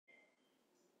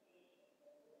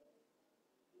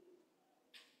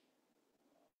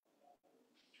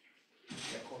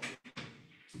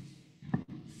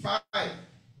5,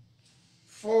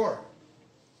 4,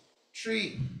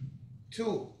 3,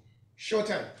 2,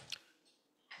 showtime.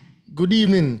 Good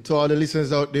evening to all the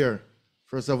listeners out there.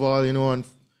 First of all, on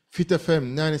Fit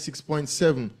FM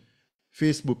 96.7,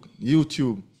 Facebook,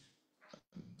 YouTube,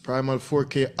 Primal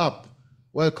 4K app.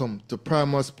 Welcome to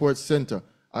Primal Sports Center.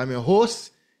 I'm your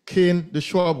host, Kane the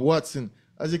Schwab Watson.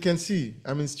 As you can see,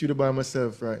 I'm in studio by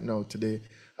myself right now today.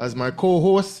 As my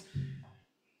co-host,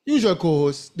 usual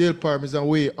co-host, Dale Parham is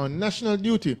away on national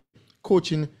duty,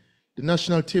 coaching the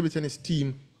national table tennis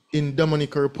team in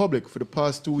Dominican Republic. For the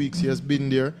past 2 weeks, he has been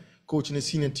there coaching the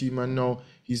senior team, and now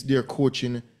he's there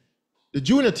coaching the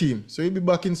junior team. So he'll be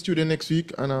back in studio next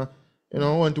week, and I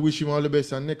want to wish him all the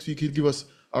best. And next week he'll give us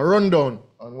a rundown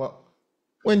on what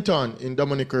went on in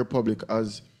Dominican Republic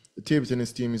as the table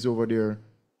tennis team is over there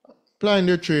plying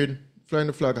their trade, flying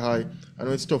the flag high. I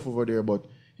know it's tough over there, but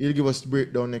he'll give us the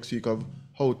breakdown next week of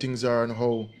how things are and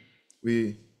how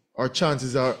our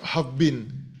chances have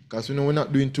been. Because we know we're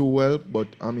not doing too well, but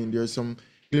there's some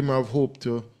glimmer of hope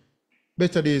to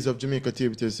better days of Jamaica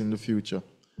table tennis in the future.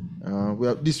 We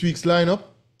have this week's lineup.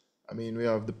 We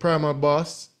have the Primal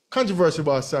boss, controversial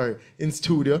boss, in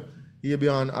studio. He'll be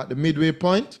on at the midway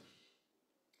point.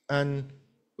 And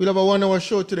we'll have a 1 hour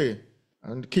show today.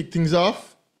 And to kick things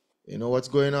off, what's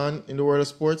going on in the world of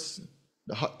sports.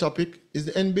 The hot topic is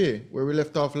the NBA, where we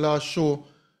left off last show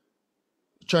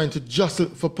trying to jostle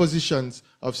for positions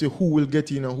of say who will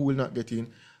get in and who will not get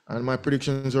in. And my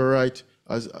predictions are right.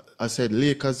 As I said,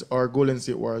 Lakers or Golden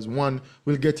State Warriors, one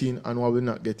will get in and one will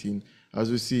not get in.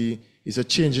 As we see, it's a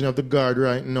changing of the guard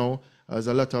right now, as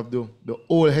a lot of the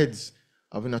old heads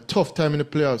having a tough time in the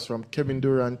playoffs, from Kevin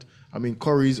Durant.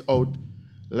 Curry's out.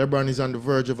 LeBron is on the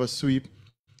verge of a sweep.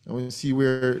 And we see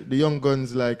where the young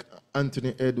guns like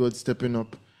Anthony Edwards stepping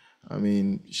up.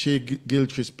 Shea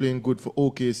Gilchrist playing good for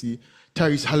OKC.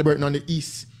 Tyrese Halliburton on the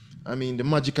East. The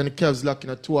Magic and the Cavs locking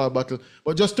a 2-hour battle.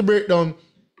 But just to break down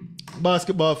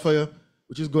basketball for you,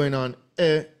 which is going on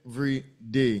every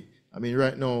day.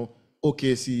 Right now,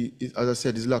 OKC, as I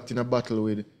said, is locked in a battle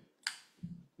with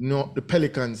the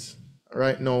Pelicans.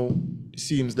 Right now, it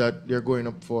seems that they're going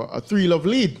up for a 3-love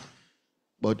lead.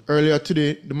 But earlier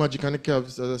today, the Magic and the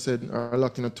Cavs, as I said, are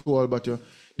locked in a 2-all battle.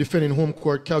 Defending home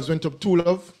court, Cavs went up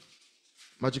 2-love.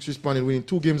 Magic's responded, winning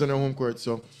 2 games on their home court.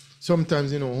 So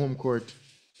sometimes, home court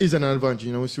is an advantage.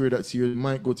 We see where that series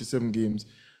might go to 7 games.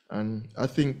 And I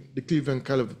think the Cleveland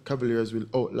Cavaliers will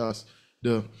outlast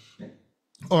the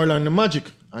Orlando Magic.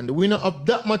 And the winner of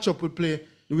that matchup will play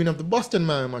the winner of the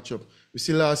Boston-Miami matchup. We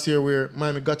see last year where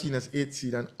Miami got in as 8th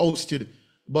seed and ousted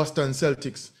Boston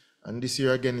Celtics. And this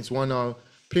year, again, it's 1-all.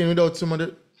 Playing without some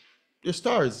of the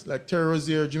stars, like Terry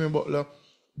Rozier, Jimmy Butler,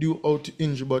 due out to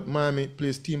injury, but Miami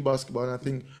plays team basketball. And I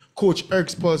think Coach Eric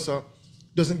Spoelstra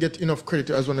doesn't get enough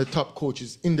credit as one of the top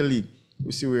coaches in the league.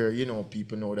 We see where,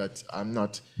 people know that I'm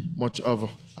not much of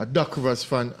a Doc Rivers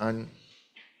fan, and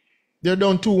they're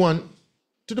down 2-1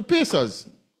 to the Pacers.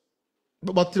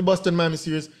 But back to the Boston-Miami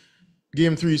series,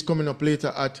 Game 3 is coming up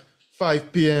later at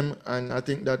 5 p.m. and I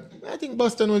think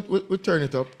Boston will turn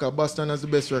it up, because Boston has the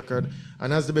best record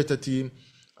and has the better team.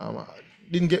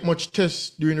 Didn't get much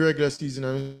tests during the regular season,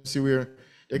 and see where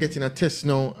they're getting a test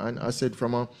now. And I said,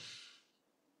 from a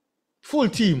full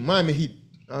team, Miami Heat,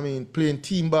 playing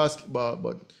team basketball,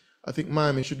 but I think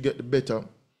Miami should get the better.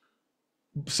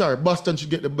 Boston should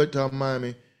get the better of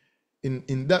Miami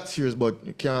in that series, but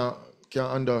you can't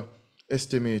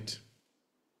underestimate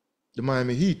the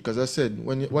Miami Heat, because I said,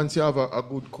 once you have a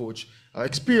good coach, an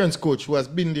experienced coach who has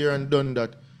been there and done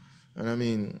that,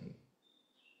 and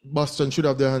Boston should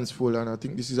have their hands full, and I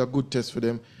think this is a good test for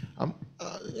them.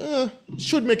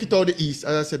 Should make it out the East.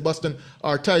 As I said, Boston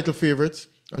are title favorites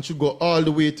and should go all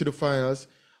the way to the finals.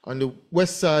 On the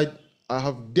West side, I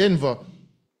have Denver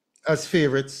as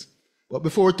favorites. But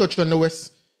before we touch on the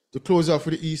West, to close off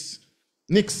for the East,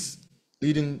 Knicks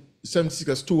leading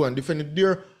 76ers 2-1, defending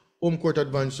their home court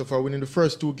advantage so far, winning the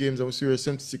first 2 games, and we see where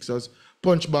 76ers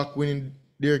punch back, winning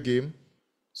their game.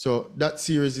 So that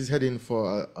series is heading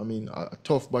for, a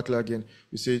tough battle again.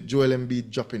 We see Joel Embiid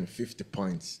dropping 50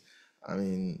 points.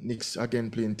 Knicks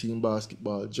again playing team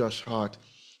basketball. Josh Hart,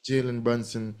 Jalen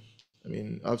Brunson.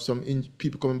 Have some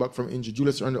people coming back from injury.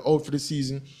 Julius Randle out for the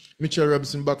season. Mitchell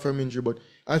Robinson back from injury. But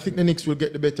I think the Knicks will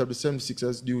get the better of the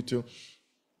 76ers due to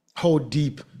how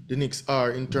deep the Knicks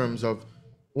are in terms of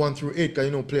 1 through 8, because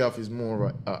playoff is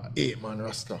more 8-man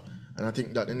roster. And I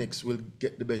think that the Knicks will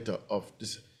get the better of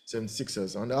the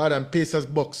 76ers. On the other hand, Pacers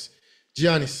Bucks,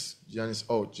 Giannis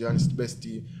out. Giannis the best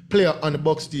team player on the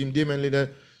Bucks team. Damian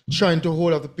Lillard trying to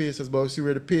hold off the Pacers, but we see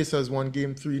where the Pacers won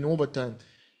Game 3 in overtime.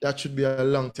 That should be a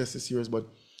long test of series, but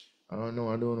I don't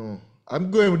know.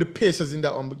 I'm going with the Pacers in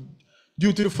that one, but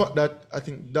due to the fact that I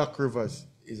think Doc Rivers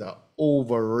is an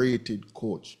overrated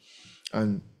coach.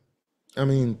 And I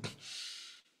mean,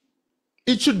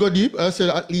 it should go deep. I said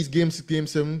at least game 6, game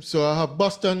 7. So I have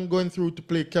Boston going through to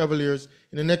play Cavaliers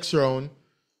in the next round.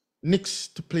 Knicks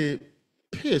to play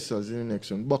Pacers in the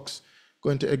next one. Bucks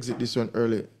going to exit this one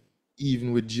early.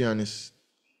 Even with Giannis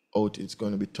out, it's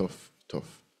going to be tough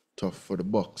for the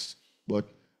Bucks. But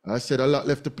I said a lot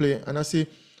left to play, and I see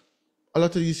a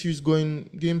lot of these series going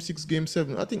game 6, game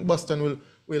 7. I think Boston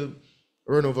will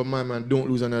run over Miami and don't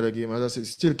lose another game. As I said,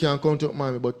 still can't count out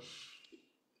Miami, but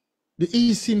the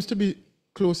East seems to be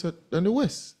closer than the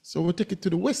West. So we'll take it to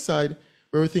the West side,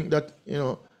 where we think that,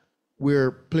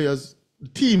 where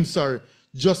teams are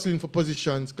jostling for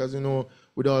positions, because,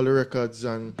 with all the records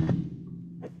and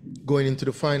going into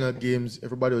the final games,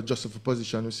 everybody will jostle for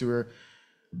position. We see where,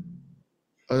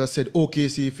 as I said,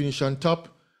 OKC finished on top.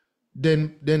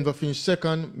 Then Denver finished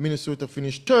second. Minnesota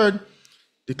finished third.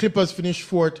 The Clippers finished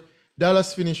fourth.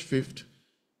 Dallas finished fifth.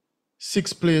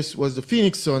 Sixth place was the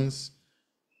Phoenix Suns,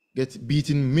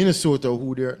 beating Minnesota,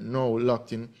 who they're now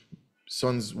locked in.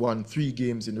 Suns won 3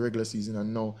 games in the regular season,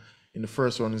 and now in the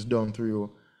first one is down 3-0.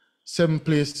 Seventh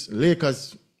place,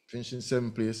 Lakers finishing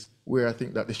 7th place, where I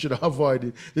think that they should have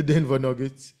avoided the Denver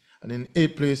Nuggets. And in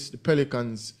 8th place, the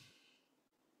Pelicans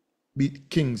beat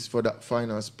Kings for that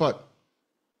final spot.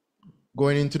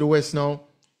 Going into the West now,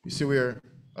 you see where,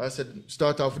 I said,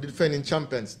 start off with the defending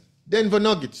champions. Denver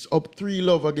Nuggets up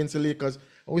 3-0 against the Lakers.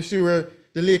 And we see where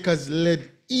the Lakers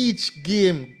led each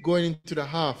game going into the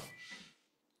half.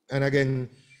 And again,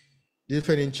 the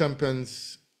defending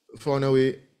champions found a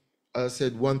way. As I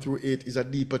said, 1 through 8 is a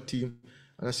deeper team.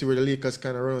 And I see where the Lakers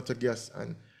kind of run out of gas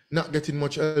and not getting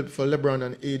much help for LeBron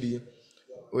and AD.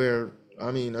 Where,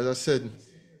 I mean, as I said,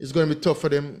 it's going to be tough for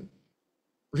them.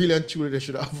 Really and truly, they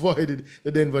should have avoided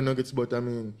the Denver Nuggets. But, I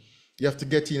mean, you have to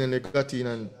get in, and they got in.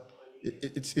 And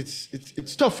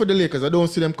it's tough for the Lakers. I don't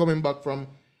see them coming back from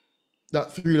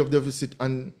that 3-0 deficit.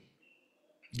 And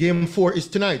game 4 is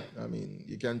tonight. I mean,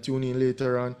 you can tune in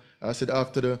later on. I said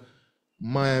after the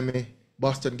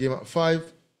Miami-Boston game at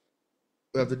 5,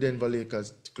 we have the Denver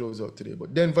Lakers to close out today.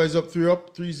 But Denver is up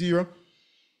 3-0.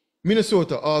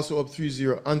 Minnesota also up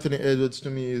 3-0. Anthony Edwards, to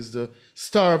me, is the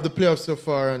star of the playoffs so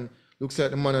far and looks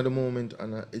like the man of the moment.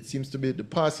 And it seems to be the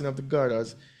passing of the guard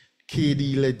as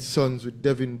KD-led Suns with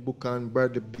Devin Booker and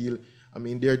Bradley Beal. I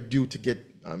mean, they're due to get,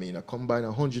 a combined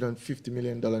 $150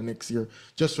 million next year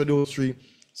just for those 3.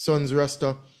 Suns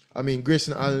roster.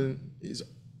 Grayson Allen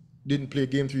didn't play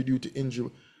game 3 due to injury.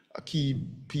 A key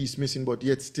piece missing, but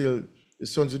yet still, the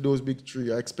Suns with those big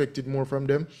 3, I expected more from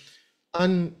them.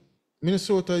 And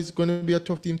Minnesota is going to be a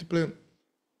tough team to play.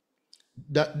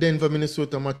 That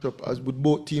Denver-Minnesota matchup, as with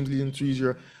both teams leading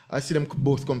 3-0, I see them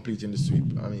both completing the sweep.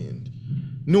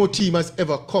 No team has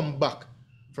ever come back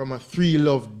from a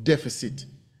 3-0 deficit.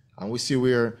 And we see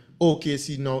where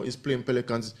OKC now is playing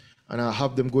Pelicans, and I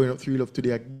have them going up 3-0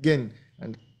 today again,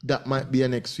 and that might be a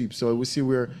next sweep. So we see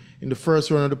where in the first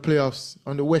round of the playoffs,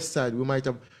 on the west side, we might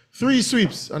have 3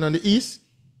 sweeps, and on the east,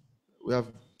 we have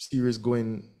series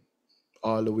going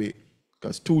all the way.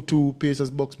 Because 2-2, Pacers,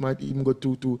 Bucks might even go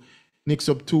 2-2. Knicks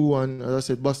up 2-1. As I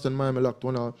said, Boston, Miami locked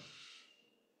 1-1.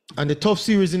 And the tough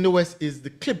series in the West is the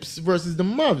Clips versus the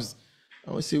Mavs.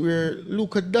 And we see where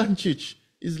Luka Doncic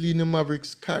is leading the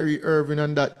Mavericks, Kyrie Irving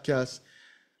and that cast.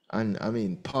 And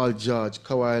Paul George,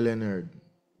 Kawhi Leonard,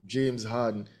 James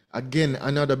Harden. Again,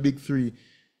 another big 3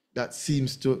 that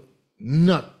seems to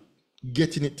not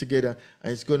getting it together.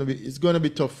 And it's gonna be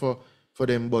tough for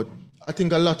them. But I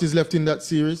think a lot is left in that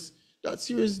series. That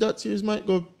series might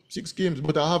go 6 games,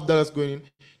 but I have Dallas going in.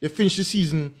 They finished the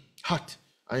season hot,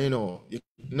 and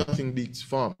nothing beats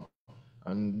form.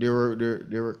 And they were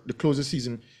the closest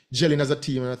season gelling as a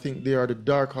team, and I think they are the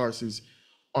dark horses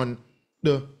on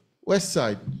the west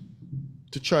side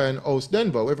to try and oust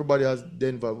Denver. Everybody has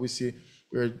Denver. We see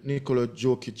where Nikola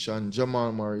Jokic and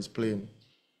Jamal Murray is playing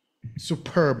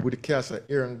superb with the cast of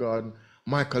Aaron Gordon,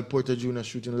 Michael Porter Jr.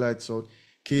 shooting lights out,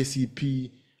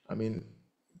 KCP.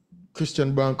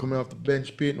 Christian Brown coming off the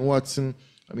bench, Peyton Watson,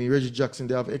 Reggie Jackson,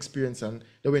 they have experience, and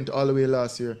they went all the way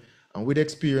last year. And with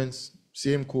experience,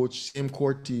 same coach, same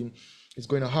core team, it's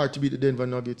going to hard to beat the Denver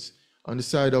Nuggets. On the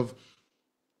side of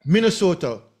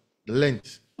Minnesota, the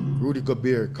length, Rudy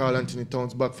Gobert, Karl Anthony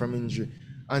Towns back from injury,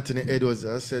 Anthony Edwards,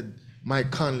 as I said, Mike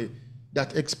Conley,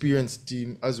 that experienced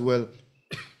team as well.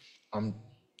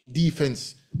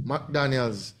 Defense,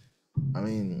 McDaniels,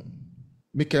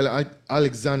 Michael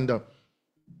Alexander.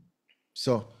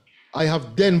 So I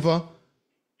have Denver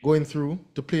going through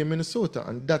to play Minnesota,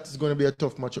 and that is going to be a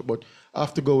tough matchup. But I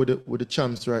have to go with the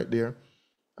champs right there.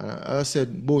 As I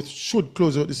said, both should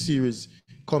close out the series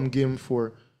come game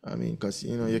 4. I mean, because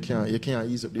you can't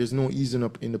ease up. There's no easing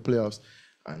up in the playoffs,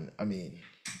 and I mean,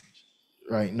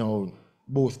 right now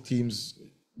both teams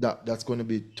that's going to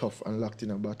be tough and locked in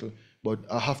a battle. But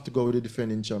I have to go with the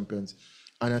defending champions,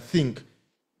 and I think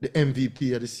the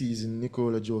MVP of the season,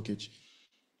 Nikola Jokic.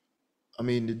 I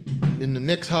mean, in the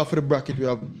next half of the bracket we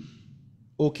have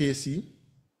OKC,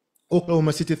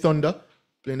 Oklahoma City Thunder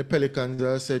playing the Pelicans.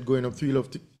 As I said, going up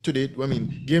 3-0 today. I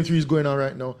mean, game 3 is going on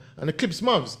right now, and the Clips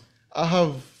Mavs. I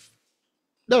have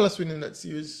Dallas winning that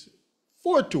series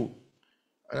 4-2,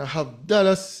 and I have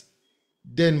Dallas,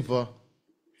 Denver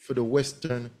for the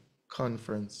Western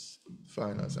Conference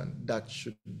Finals, and that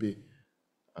should be,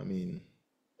 I mean,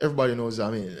 everybody knows,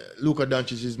 I mean, Luka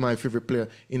Doncic is my favorite player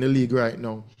in the league right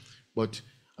now, but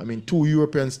I mean, 2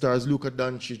 European stars, Luka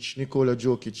Doncic, Nikola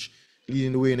Jokic,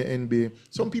 leading the way in the NBA.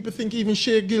 Some people think even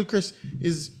Shea Gilchrist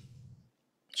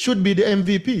should be the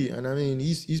MVP, and I mean,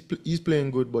 he's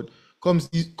playing good, but come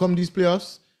these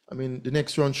playoffs, I mean, the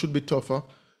next round should be tougher.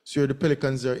 So the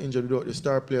Pelicans are injured without the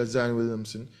star player Zion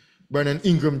Williamson. Brandon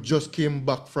Ingram just came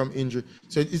back from injury.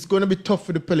 So it's going to be tough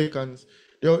for the Pelicans.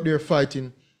 They're out there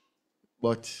fighting.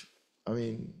 But, I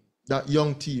mean, that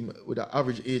young team with an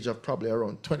average age of probably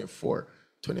around 24,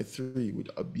 23, with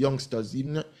youngsters,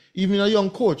 even a young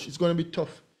coach, it's going to be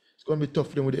tough. It's going to be tough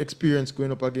for them with the experience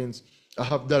going up against. I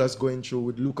have Dallas going through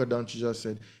with Luka Doncic, I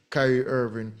said, Kyrie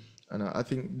Irving. And I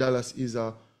think Dallas is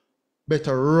a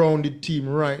better rounded team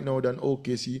right now than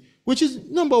OKC, which is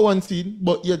number 1 seed,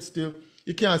 but yet still,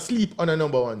 you can't sleep on a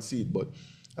number 1 seed. But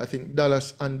I think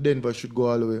Dallas and Denver should go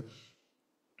all the way.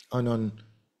 And on,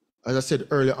 as I said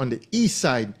earlier, on the east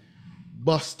side,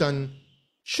 Boston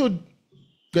should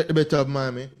get the better of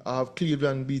Miami. I have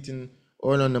Cleveland beating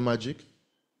Orlando Magic.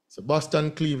 So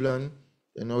Boston, Cleveland,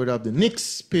 then I would have the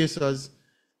Knicks, Pacers.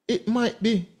 It might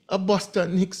be a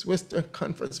Boston Knicks Western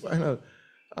Conference Final.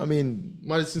 I mean,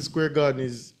 Madison Square Garden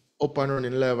is up and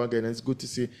running live again. It's good to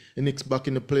see the Knicks back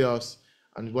in the playoffs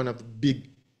and one of the big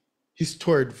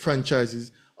historic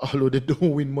franchises. Although they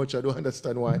don't win much, I don't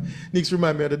understand why. Knicks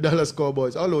remind me of the Dallas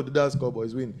Cowboys. Although the Dallas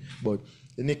Cowboys win, but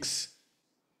the Knicks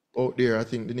out there, I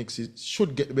think the Knicks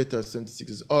should get the better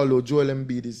 76ers. Although Joel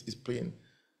Embiid is playing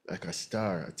like a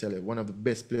star. I tell you, one of the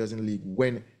best players in the league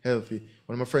when healthy.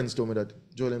 One of my friends told me that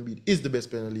Joel Embiid is the best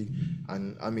player in the league.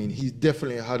 And I mean, he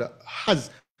definitely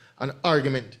has an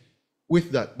argument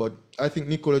with that. But I think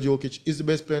Nikola Jokic is the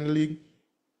best player in the league.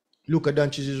 Luka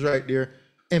Doncic is right there.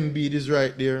 Embiid is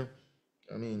right there.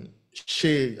 I mean,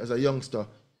 Shea as a youngster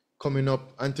coming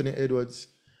up, Anthony Edwards.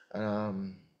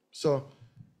 So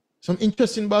some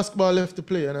interesting basketball left to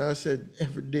play. And I said,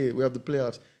 every day we have the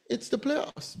playoffs. It's the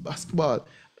playoffs, basketball.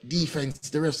 Defense,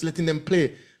 the refs letting them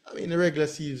play. I mean, the regular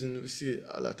season, we see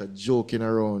a lot of joking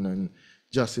around and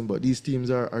justing, but these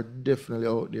teams are definitely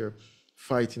out there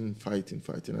fighting.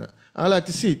 I like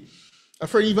to see it. A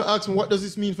friend even asked me, what does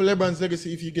this mean for LeBron's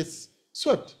legacy if he gets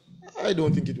swept? I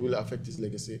don't think it will affect his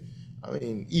legacy. I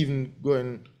mean, even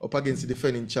going up against the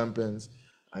defending champions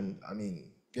and, I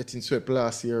mean, getting swept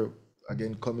last year,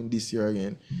 again, coming this year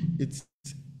again, it's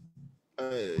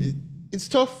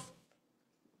tough.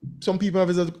 Some people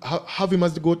have him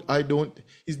as the GOAT. I don't.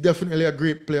 He's definitely a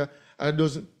great player. I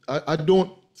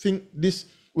don't think this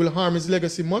will harm his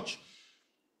legacy much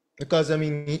because, I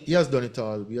mean, he has done it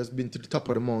all. He has been to the top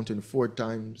of the mountain 4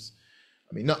 times.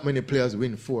 I mean, not many players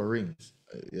win 4 rings.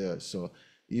 Yeah, so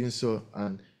even so,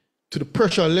 and to the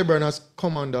pressure LeBron has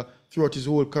come under throughout his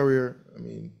whole career. I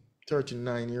mean,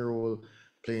 39-year-old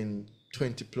playing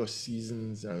 20-plus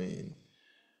seasons. I mean,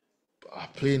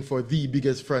 playing for the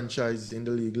biggest franchise in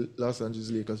the league, Los Angeles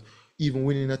Lakers, even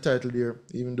winning a title there,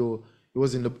 even though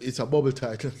it's a bubble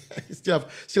title. still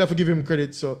have to give him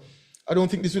credit. So I don't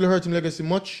think this will hurt him legacy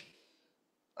much.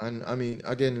 And I mean,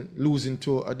 again, losing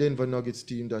to a Denver Nuggets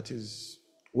team that is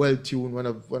well tuned, one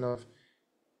of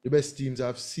the best teams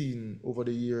I've seen over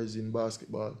the years in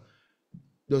basketball,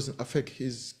 doesn't affect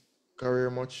his career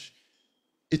much.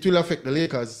 It will affect the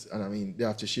Lakers, and I mean, they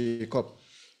have to shake up.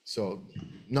 So,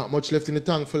 not much left in the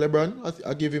tank for LeBron.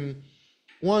 I give him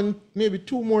 1, maybe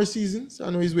 2 more seasons. I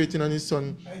know he's waiting on his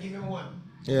son. I give him 1.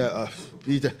 Yeah,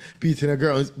 Peter in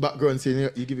the background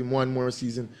saying you give him 1 more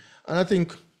season. And I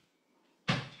think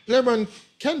LeBron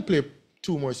can play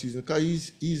 2 more seasons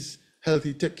because he's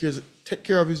healthy, take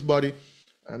care of his body.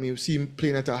 I mean, you see him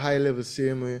playing at a high level,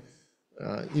 same way.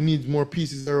 He needs more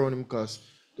pieces around him because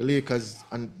the Lakers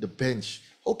and the bench.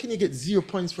 How can you get 0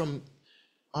 points from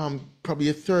probably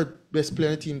a 3rd best player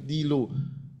on the team, D-Lo?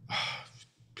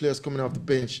 Players coming off the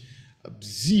bench,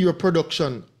 0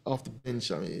 production off the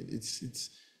bench. I mean,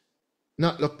 it's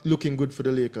not looking good for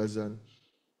the Lakers. And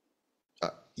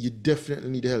you definitely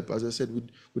need help. As I said, with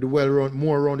the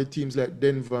more rounded teams like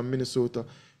Denver and Minnesota,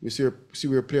 we see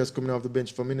where players coming off the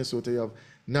bench. For Minnesota, you have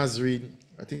Nazarene.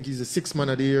 I think he's the sixth man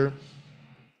of the year.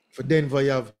 For Denver,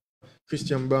 you have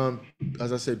Christian Brown,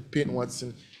 as I said, Peyton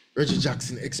Watson, Reggie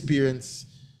Jackson, experience.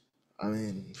 I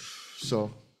mean,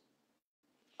 so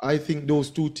I think those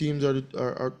two teams are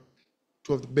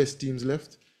two of the best teams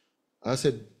left. I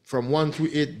said from 1 through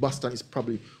 8, Boston is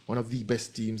probably one of the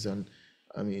best teams, and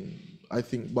I mean, I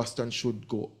think Boston should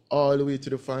go all the way to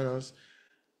the finals.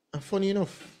 And funny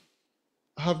enough,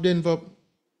 I have Denver,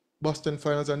 Boston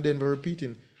finals, and Denver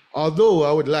repeating. Although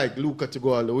I would like Luka to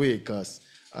go all the way, because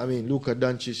I mean, Luka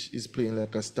Doncic is playing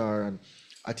like a star, and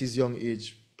at his young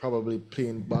age, probably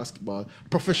playing basketball,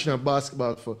 professional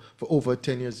basketball for over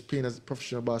 10 years, playing as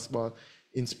professional basketball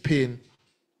in Spain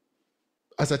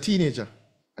as a teenager,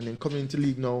 and then coming into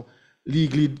league now,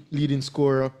 leading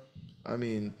scorer. I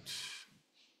mean,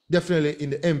 definitely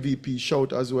in the MVP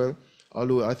shout as well,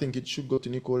 although I think it should go to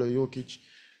Nikola Jokic.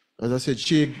 As I said,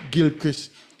 Shea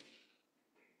Gilchrist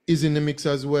is in the mix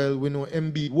as well. We know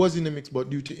Embiid was in the mix,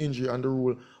 but due to injury and the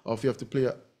rule of you have to play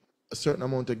a certain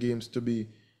amount of games to be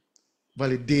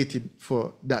validated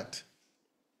for that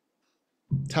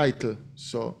title.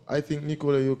 So I think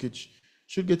Nikola Jokic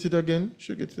should get it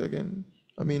again.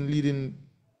 I mean, leading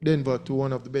Denver to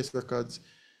one of the best records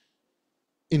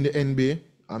in the NBA.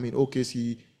 I mean,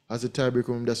 OKC has a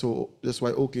tiebreaker. That's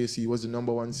why OKC was the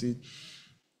 #1 seed.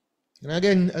 And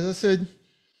again, as I said,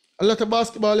 a lot of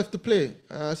basketball left to play.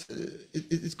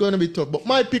 It's going to be tough. But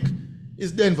my pick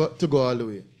is Denver to go all the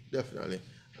way, definitely.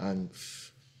 And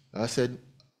I said,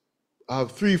 I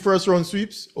have 3 first-round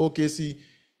sweeps. OKC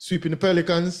sweeping the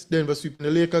Pelicans, Denver sweeping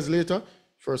the Lakers later.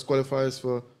 First qualifiers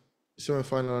for the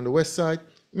semifinal on the west side.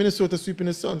 Minnesota sweeping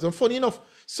the Suns. And funny enough,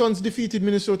 Suns defeated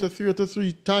Minnesota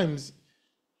 3 times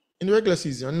in the regular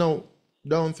season. And now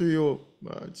down 3-0.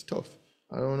 It's tough.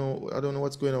 I don't know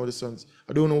what's going on with the Suns.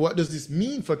 I don't know what does this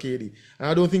mean for KD. And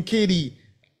I don't think KD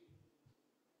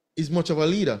is much of a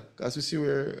leader. As we see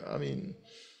where, I mean,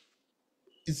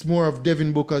 it's more of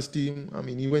Devin Booker's team. I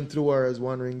mean, he went through Warriors,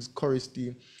 One Rings, Curry's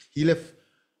team. He left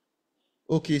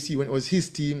OKC when it was his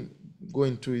team,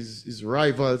 going to his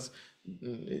rivals.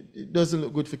 It doesn't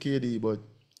look good for KD, but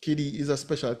KD is a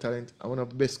special talent and one of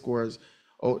the best scorers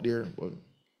out there. But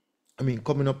I mean,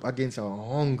 coming up against a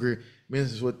hungry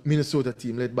Minnesota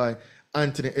team led by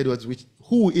Anthony Edwards,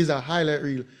 who is a highlight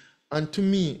reel, and to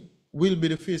me will be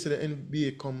the face of the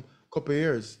NBA come couple of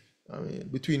years. I mean,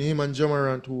 between him and Ja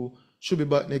Morant, who should be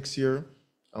back next year,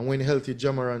 and when healthy,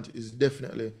 Ja Morant is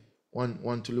definitely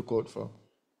one to look out for.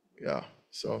 Yeah.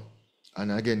 So,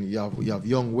 and again, you have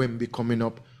young Wemby coming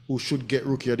up, who should get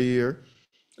Rookie of the Year.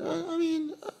 I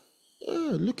mean,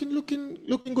 looking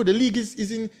good. The league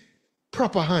is in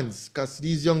proper hands, because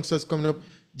these youngsters coming up,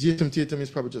 Jason Tatum is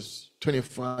probably just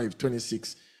 25,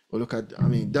 26. Or look at, I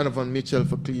mean, Donovan Mitchell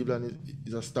for Cleveland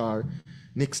is a star.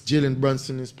 Next, Jalen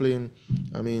Brunson is playing.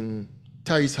 I mean,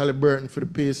 Tyrese Halliburton for the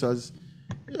Pacers.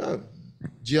 Yeah,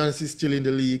 Giannis is still in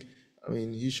the league. I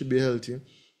mean, he should be healthy.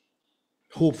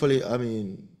 Hopefully, I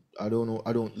mean, I don't know.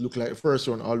 I don't look like the first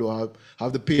one, although I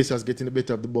have the Pacers getting the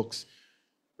better of the Bucks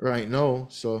right now.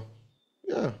 So,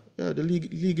 yeah, the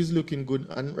league is looking good,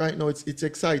 and right now it's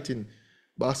exciting.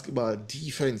 Basketball,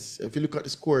 defense. If you look at the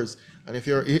scores, and if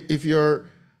you're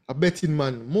a betting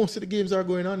man, most of the games are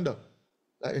going under.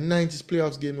 Like the 90s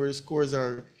playoffs game where the scores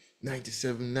are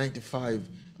 97, 95,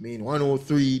 I mean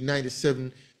 103,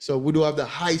 97. So we don't have the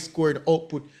high scoring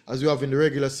output as we have in the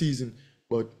regular season.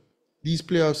 But these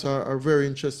playoffs are very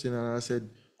interesting, and I said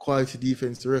quality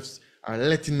defense. The refs are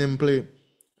letting them play.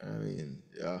 I mean,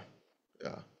 yeah.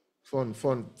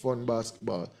 Fun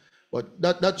basketball. But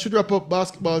that should wrap up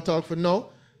basketball talk for now.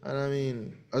 And I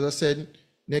mean, as I said,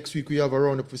 next week we have a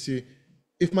roundup to see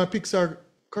if my picks are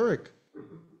correct.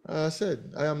 I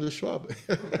said I am the Schwab.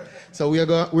 So we're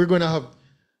going to have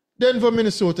Denver,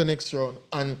 Minnesota next round,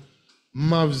 and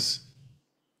Mavs,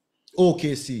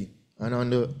 OKC. And on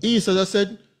the East, as I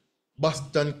said,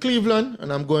 Boston, Cleveland,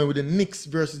 and I'm going with the Knicks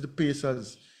versus the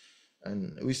Pacers.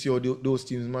 And we see how those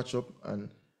teams match up. And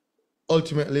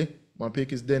ultimately, my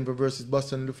pick is Denver versus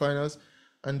Boston in the finals,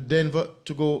 and Denver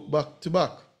to go back to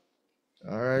back.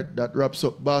 All right, that wraps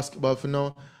up basketball for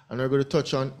now, and we're going to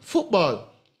touch on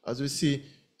football. As we see,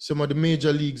 some of the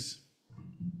major leagues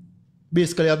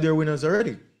basically have their winners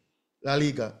already. La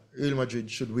Liga, Real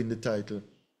Madrid should win the title.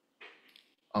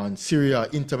 And Serie A,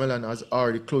 Inter Milan has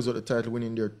already closed out the title,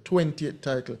 winning their 20th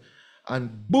title. And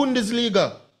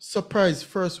Bundesliga, surprise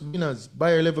first winners,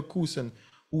 Bayer Leverkusen,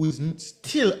 who is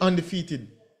still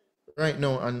undefeated right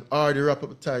now and already wrap up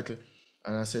the title.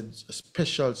 And I said, a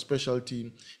special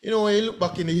team. You know, when you look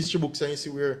back in the history books and you see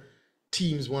where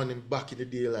teams won them back in the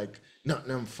day, like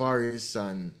Nottingham Forest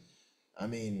and, I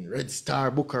mean, Red Star,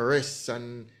 Bucharest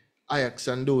and Ajax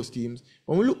and those teams.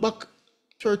 When we look back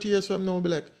 30 years from now, we'll be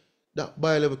like, that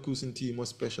Bayer Leverkusen team was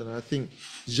special. And I think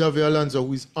Xavi Alonso,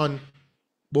 who is on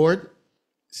board,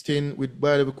 staying with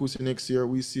Bayer Leverkusen next year,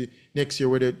 we see next year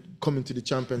where they're coming to the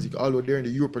Champions League, although they're in the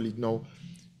Europa League now,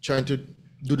 trying to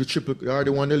do the triple. They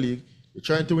already won the league. They're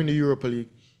trying to win the Europa League,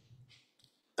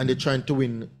 and they're trying to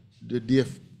win the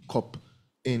DF Cup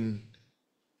in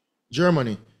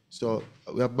Germany. So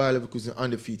we have Bayer Leverkusen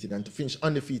undefeated, and to finish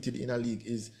undefeated in a league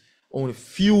is only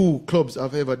few clubs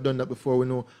have ever done that before. We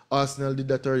know Arsenal did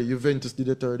that already, Juventus did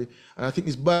that already, and I think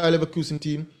this Bayer Leverkusen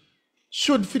team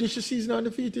should finish the season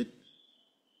undefeated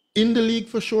in the league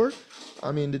for sure.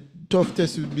 I mean, the tough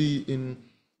test would be in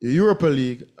the Europa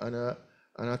League, and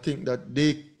I think that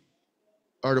they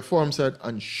are the form side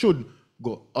and should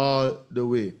go all the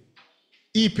way.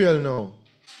 EPL now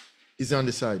is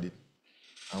undecided,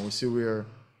 and we see where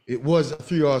it was a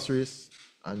 3-horse race,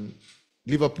 and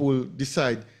Liverpool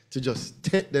decide to just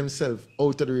take themselves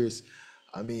out of the race.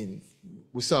 I mean,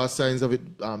 we saw signs of it.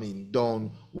 I mean,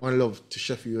 down 1-0 to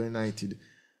Sheffield United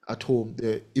at home.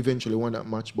 They eventually won that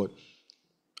match, but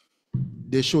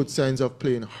they showed signs of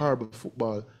playing horrible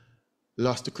football.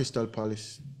 Lost to Crystal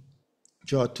Palace.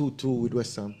 Draw 2-2 with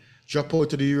West Ham. Drop out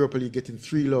to the Europa League, getting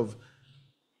 3-0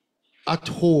 at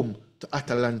home to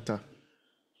Atalanta.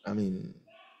 I mean,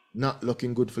 not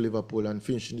looking good for Liverpool, and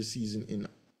finishing the season in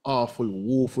awful,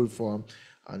 woeful form.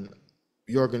 And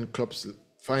Jurgen Klopp's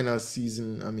final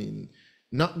season, I mean,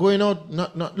 not going out,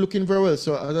 not looking very well.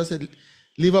 So as I said,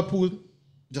 Liverpool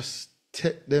just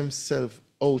take themselves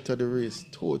out of the race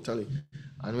totally.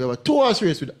 And we have a 2-horse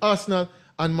race with Arsenal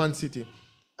and Man City.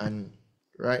 And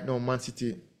right now, Man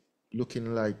City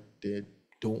looking like they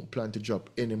don't plan to drop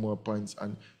any more points.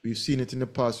 And we've seen it in the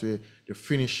past where they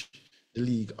finish the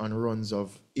league on runs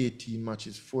of 18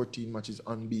 matches, 14 matches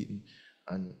unbeaten.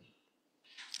 And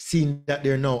seeing that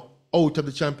they're now out of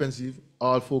the Champions League,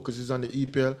 all focus is on the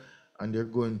EPL, and they're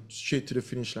going straight to the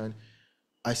finish line.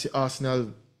 I see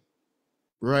Arsenal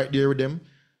right there with them,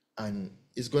 and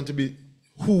it's going to be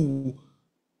who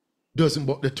doesn't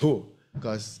buck the toe.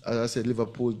 Because, as I said,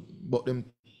 Liverpool bucked them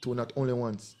toe not only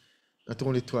once, not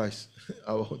only twice,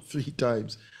 about 3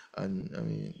 times. And, I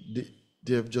mean,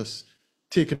 they've just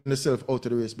taken themselves out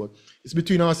of the race. But it's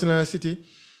between Arsenal and City.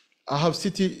 I have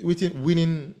City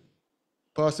winning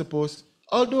past the post.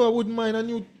 Although I wouldn't mind a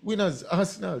new winners,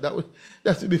 Arsenal. That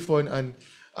would be fun. And,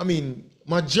 I mean,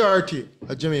 majority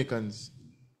of Jamaicans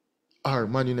are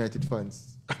Man United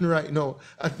fans. And right now,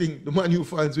 I think the Man U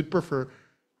fans would prefer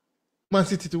Man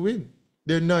City to win.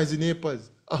 They're noisy neighbors.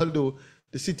 Although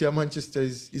the city of Manchester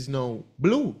is now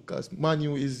blue, because Man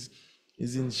U is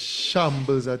in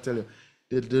shambles, I tell you.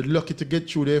 They're lucky to get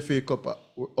through the FA Cup.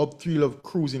 We're up 3-0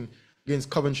 cruising against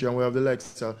Coventry, and we have the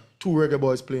likes of 2 reggae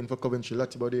boys playing for Coventry,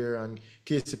 Latiba there and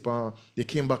Casey Pan. They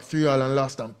came back 3-0 and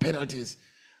lost on penalties.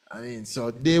 I mean,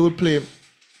 so they will play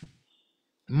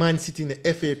Man City in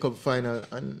the FA Cup final,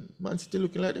 and Man City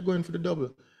looking like they're going for the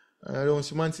double. And I don't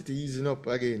see Man City easing up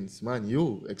against Man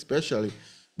U, especially.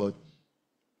 But,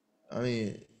 I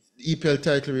mean, the EPL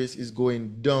title race is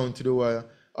going down to the wire.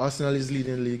 Arsenal is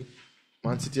leading the league.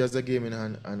 Man City has a game in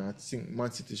hand, and I think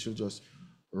Man City should just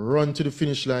run to the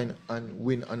finish line and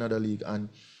win another league. And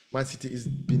Man City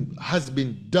has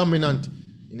been dominant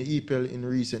in the EPL in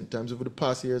recent times. Over the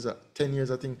past years, 10 years,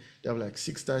 I think they have like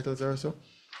 6 titles or so.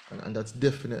 And that's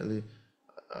definitely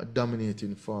a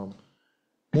dominating form.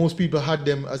 Most people had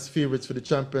them as favorites for the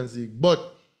Champions League,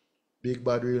 but big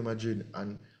bad Real Madrid,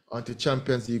 and onto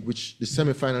Champions League, which the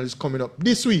semi-final is coming up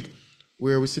this week,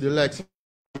 where we see the likes of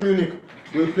Munich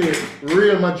will play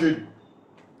Real Madrid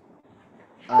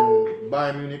and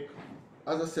Bayern Munich.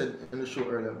 As I said in the show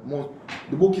earlier,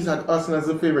 the bookies had Arsenal as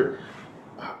a favorite.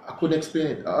 I couldn't explain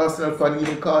it. An Arsenal fan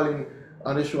even calling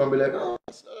on the show and be like, oh,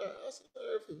 Arsenal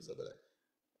are favorites. I'll be like,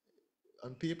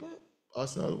 on paper,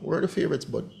 Arsenal were the favorites,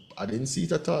 but I didn't see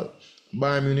it at all.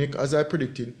 Bayern Munich, as I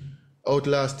predicted,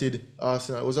 outlasted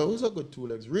Arsenal. It was a good 2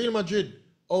 legs. Real Madrid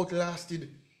outlasted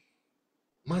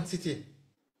Man City.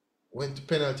 Went to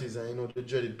penalties, and you know the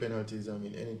dreaded penalties. I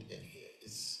mean,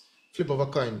 it's flip of a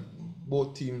coin.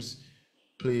 Both teams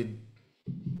played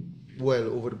well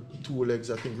over the 2 legs.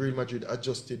 I think Real Madrid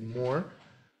adjusted more.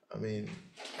 I mean,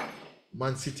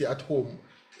 Man City at home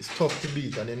is tough to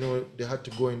beat, and they know they had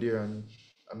to go in there and,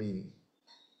 I mean,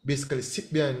 basically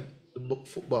sit behind the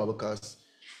football, because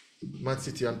Man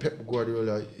City and Pep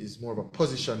Guardiola is more of a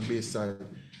position-based side,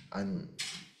 and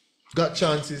got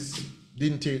chances,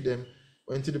 didn't take them.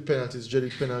 went to the penalties,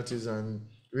 dreaded penalties, and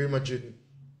Real Madrid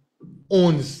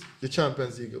owns the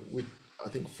Champions League with, I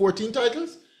think, 14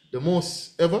 titles, the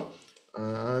most ever.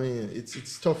 I mean,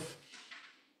 it's tough.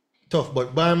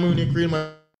 But Bayern Munich, Real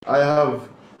Madrid, I have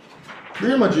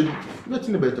Real Madrid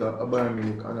getting the better of Bayern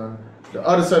Munich, and on the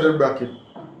other side of the bracket,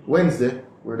 Wednesday,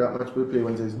 where that match will play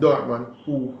Wednesday, is Dortmund,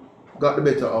 who got the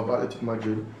better of Atletico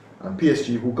Madrid, and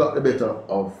PSG, who got the better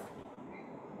of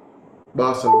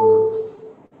Barcelona.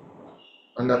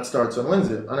 And that starts on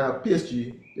Wednesday. And I have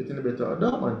PSG getting the better of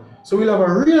Dortmund. So we'll have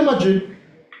a Real Madrid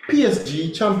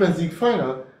PSG Champions League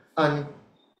final, and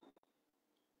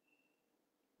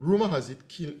rumor has it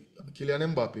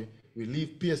Kylian Mbappe will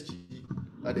leave PSG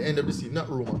at the end of the season. Not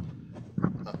rumor.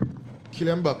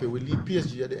 Kylian Mbappe will leave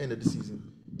PSG at the end of the season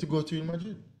to go to Real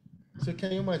Madrid. So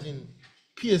can you imagine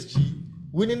PSG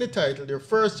winning the title, their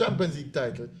first Champions League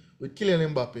title, with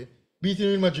Kylian Mbappe beating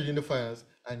Real Madrid in the finals,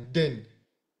 and then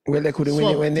they couldn't win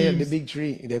it when they had the big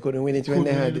three. They couldn't win it when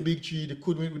they had the big three. They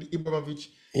couldn't win with Ibrahimovic.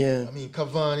 Yeah. I mean,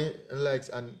 Cavani and likes,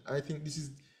 and I think this is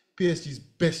PSG's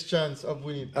best chance of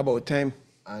winning. About time.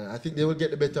 And I think they will get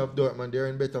the better of Dortmund. They're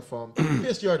in better form.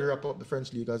 PSG are to wrap up the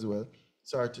French league as well.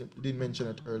 Sorry, didn't mention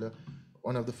it earlier.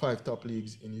 One of the 5 top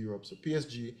leagues in Europe. So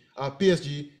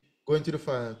PSG going to the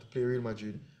final to play Real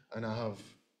Madrid, and I have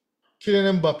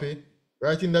Kylian Mbappe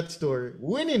writing that story,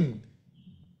 winning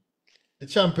the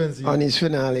Champions League on his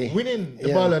finale, winning the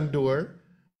Ballon d'Or.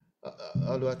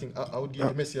 Although I think I would give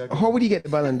the Messi again. How would he get the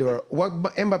Ballon d'Or? What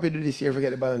Mbappe do this year for get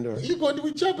the Ballon d'Or? He going to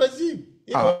win Champions League.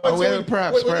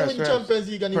 Perhaps. Champions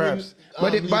League and perhaps.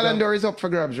 But the Ballon d'Or is up for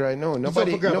grabs right now. No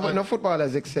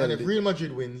footballers excelled. And if Real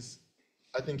Madrid wins,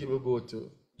 I think it will go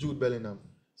to Jude Bellingham.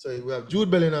 So we have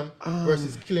Jude Bellingham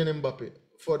versus Kylian Mbappe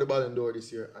for the Ballon d'Or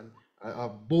this year, and I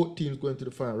have both teams going to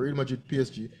the final, Real Madrid,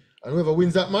 PSG, and whoever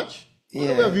wins that match.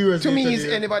 Yeah. To me, it's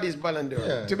anybody's Ballon d'Or.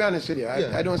 Yeah. To be honest with you,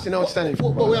 I don't see no outstanding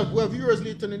football. But we have Euros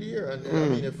later in the year, and I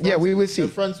mean, if France, we will see.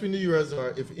 If France win the Euros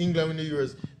or if England win the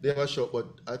Euros, they have a shot. But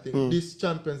I think this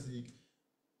Champions League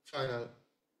final,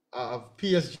 I have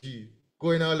PSG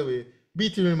going all the way,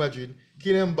 beating Real Madrid,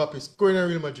 Kylian Mbappe scoring at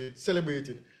Real Madrid,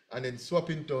 celebrating, and then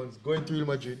swapping turns, going to Real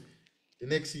Madrid the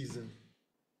next season.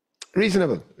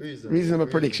 Reasonable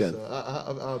prediction. So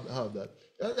I have that.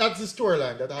 That's the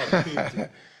storyline that I have painted.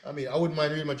 I mean, I wouldn't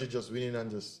mind Real Madrid just winning and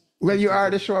just. Well, you are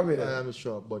the sure with it. I am the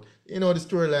sure, but the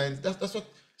storylines. That's what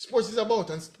sports is about,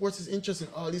 and sports is interesting.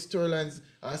 All these storylines,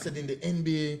 I said in the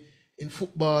NBA, in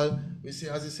football, we see,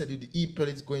 as I said, the EPL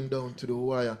is going down to the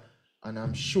wire, and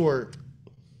I'm sure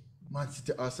Man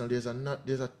City, Arsenal,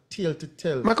 there's a tale to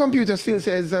tell. My computer still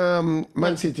says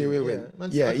Man City will win.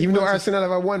 Even though Arsenal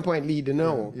have a 1-point lead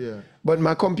now. Yeah. But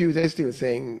my computer is still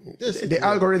saying the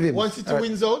algorithm. Once City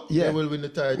wins out, they will win the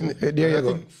title. There you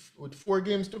go. Think with 4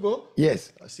 games to go,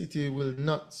 yes, City will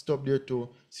not stop there too.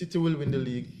 City will win the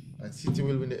league, and City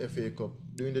will win the FA Cup.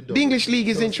 Doing the English league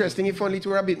is interesting if only it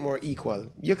were a bit more equal.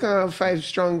 You can have 5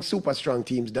 super strong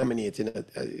teams dominating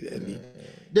a league.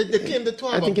 They claim the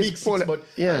 12 a big 6, but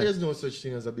there's no such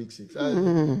thing as a big 6.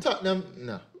 Tottenham,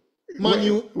 no. Man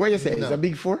U, what you say? It's a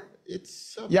big 4?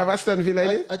 It's you have Aston Villa in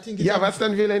it? I think you have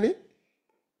Aston Villa in it?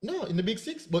 No, in the big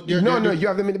 6, but you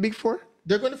have them in the big 4?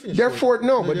 They're going to finish. They're 4th,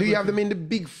 no, but do you have them in the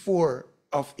big 4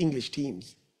 of English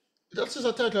teams? That's just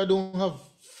a title I don't have.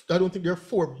 I don't think there are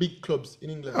 4 big clubs in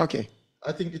England. Okay.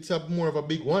 I think it's more of a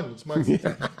big one. It's Man City.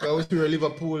 I always hear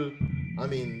Liverpool. I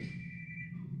mean,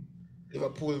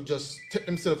 Liverpool just take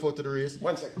themselves out of the race.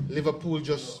 1 second. Liverpool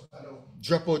just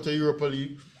drop out of Europa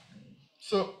League.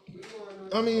 So,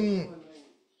 I mean,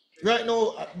 right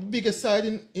now, the biggest side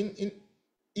in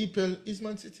EPL is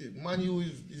Man City. Man U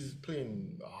is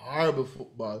playing horrible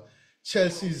football.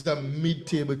 Chelsea is a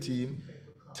mid-table team.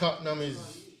 Tottenham is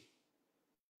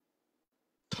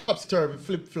topsy-turvy,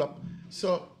 flip-flop.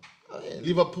 So,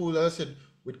 Liverpool, as I said,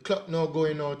 with Klopp now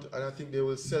going out, and I think they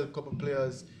will sell a couple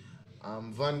players.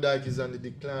 Van Dijk is on the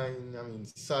decline. I mean,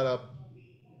 Salah,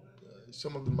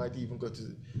 some of them might even go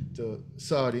to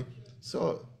Saudi.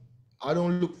 So, I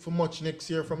don't look for much next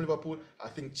year from Liverpool. I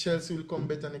think Chelsea will come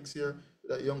better next year,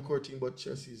 that young core team, but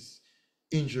Chelsea's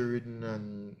injured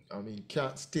and, I mean,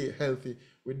 can't stay healthy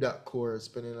with that core,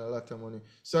 spending a lot of money.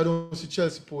 So, I don't see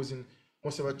Chelsea posing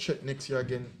much of a threat next year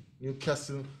again.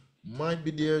 Newcastle might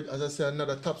be there, as I said,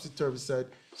 another topsy-turvy side.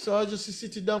 So I just see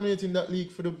City dominating that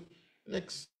league for the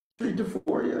next 3 to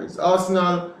 4 years.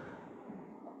 Arsenal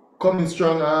coming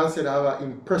strong, as I said, have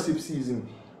an impressive season.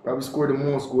 Probably scored the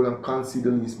most goal and concede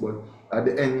the least, but at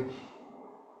the end,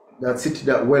 that City,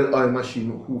 that well-oiled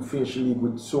machine who finished the league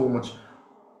with so much,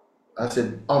 I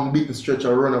said, unbeaten stretch,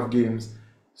 a run of games.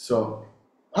 So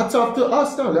hats off to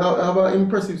Arsenal. They have an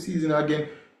impressive season again.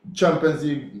 Champions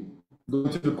League going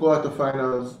to the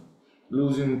quarterfinals,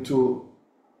 losing to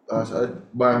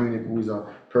Bayern Munich, who is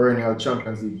a perennial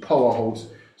Champions League powerhouse.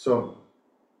 So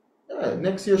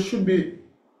next year should be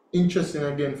interesting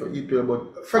again for EPL,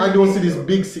 but I don't see this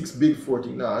big six, big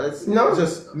 14. No, it's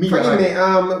just me. Forgive me.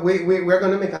 We're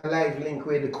going to make a live link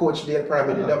with the coach Dale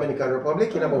Primal in the Dominican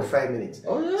Republic in about 5 minutes.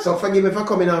 Oh, yeah. So forgive me for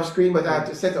coming off screen, but I have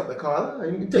to set up the call.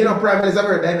 You know, Primal is a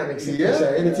very dynamic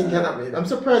situation. Anything can happen. I'm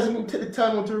surprised he take the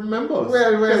time out to remember us.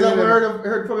 Well, because I've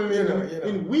heard from him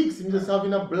in weeks. He's just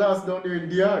having a blast down there in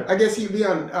DR. I guess he'll be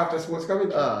on after sports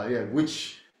commentary. Yeah,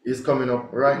 which is coming up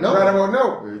right now. Right about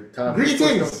now.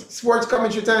 Greetings, sports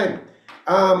commentary time.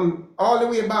 All the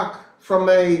way back from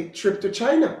my trip to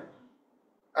China,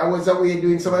 I was away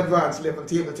doing some advanced level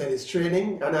table tennis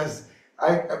training, and as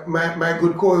my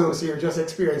good co-host here just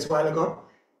experienced a while ago,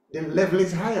 the level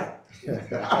is higher.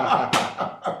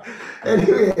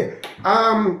 Anyway,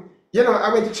 I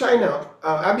went to China.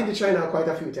 I've been to China quite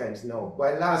a few times now.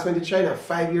 But I last went to China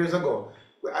 5 years ago.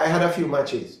 I had a few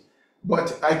matches.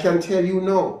 But I can tell you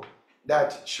now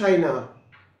that China,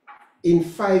 in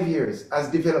 5 years, has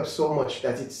developed so much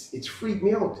that it's freaked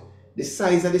me out. The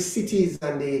size of the cities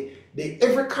and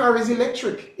every car is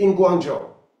electric in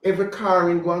Guangzhou. Every car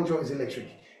in Guangzhou is electric.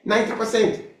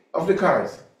 90% of the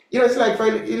cars. It's like for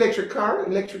an electric car,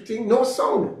 electric thing, no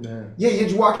sound. Yeah, you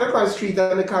just walk across the street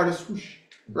and the car just swoosh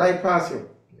right past you.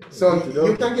 So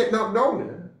you can get knocked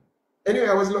down. Anyway,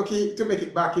 I was lucky to make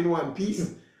it back in one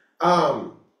piece. I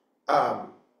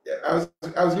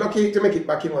was lucky to make it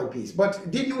back in one piece. But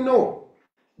did you know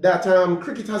that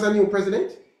cricket has a new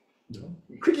president? No.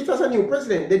 Cricket has a new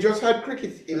president. They just had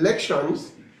cricket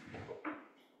elections.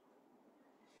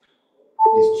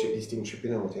 This thing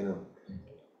tripping out,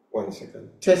 1 second.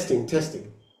 Testing.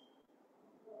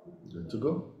 Good to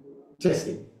go.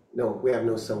 Testing. No, we have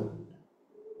no sound.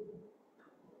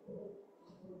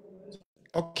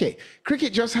 Okay.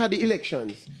 Cricket just had the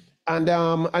elections. And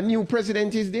a new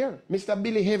president is there. Mr.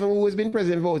 Billy Haven, who has been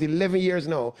president for about 11 years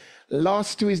now,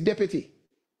 lost to his deputy,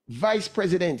 vice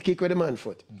president, kick with the man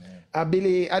foot.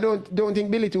 Billy, I don't think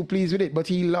Billy too pleased with it, but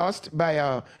he lost by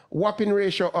a whopping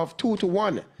ratio of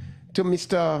 2-1 to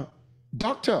Mr.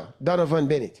 Dr. Donovan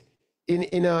Bennett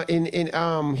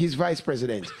in his vice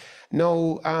president.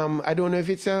 Now, I don't know if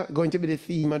it's going to be the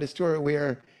theme of the story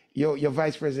where your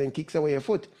vice president kicks away your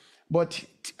foot, but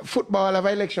football have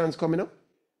elections coming up,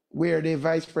 where the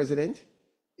vice president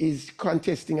is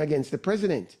contesting against the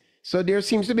president. So there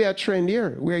seems to be a trend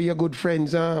here where your good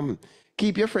friends,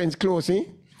 keep your friends close, eh?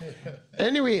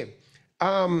 Anyway,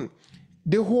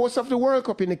 the host of the World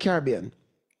Cup in the Caribbean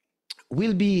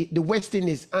will be the West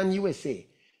Indies and USA,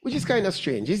 which is kind of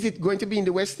strange. Is it going to be in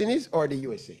the West Indies or the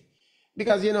USA?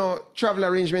 Because, travel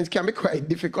arrangements can be quite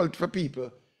difficult for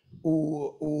people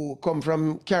who come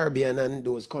from Caribbean and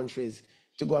those countries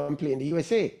to go and play in the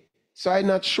USA. So I'm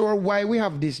not sure why we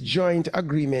have this joint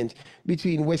agreement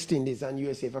between West Indies and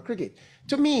USA for cricket.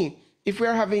 To me, if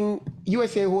we're having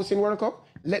USA hosting World Cup,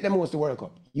 let them host the World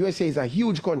Cup. USA is a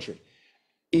huge country.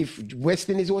 If West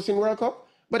Indies hosting World Cup,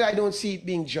 but I don't see it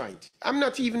being joint. I'm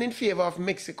not even in favor of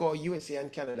Mexico, USA, and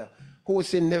Canada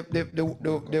hosting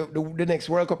the next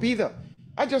World Cup either.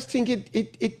 I just think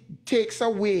it takes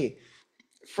away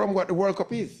from what the World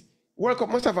Cup is. World Cup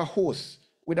must have a host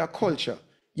with a culture.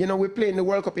 We're playing the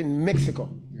World Cup in Mexico.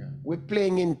 Yeah. We're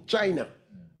playing in China.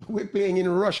 Yeah. We're playing in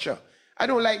Russia. I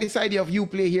don't like this idea of you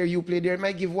play here, you play there. It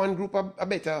might give one group a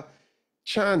better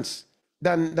chance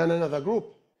than another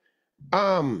group.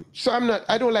 So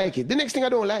I don't like it. The next thing I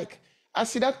don't like, I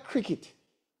see that cricket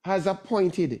has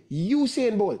appointed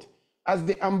Usain Bolt as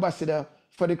the ambassador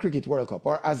for the Cricket World Cup,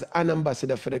 or as an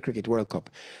ambassador for the Cricket World Cup.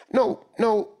 No,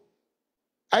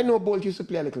 I know Bolt used to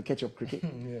play a little catch-up cricket,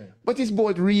 but is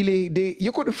Bolt really,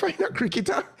 you couldn't find a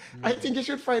cricketer? I think you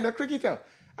should find a cricketer.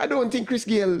 I don't think Chris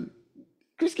Gayle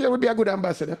would be a good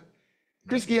ambassador.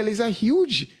 Chris Gayle is a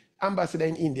huge ambassador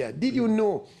in India. Did you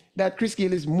know that Chris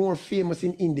Gayle is more famous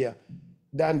in India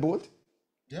than Bolt?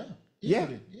 Yeah. Yeah.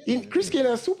 Chris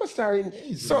Gayle is a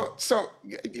superstar. So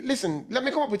listen, let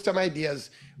me come up with some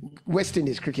ideas. West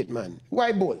Indies cricket man.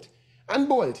 Why Bolt? And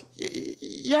Bolt,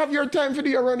 you have your time to do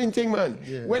your running thing, man.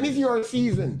 Yeah. When is your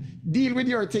season? Deal with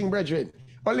your thing, brethren.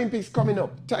 Olympics coming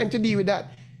up. Time to deal with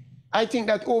that. I think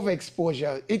that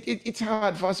overexposure, it's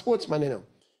hard for a sportsman,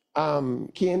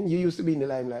 Ken, you used to be in the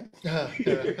limelight.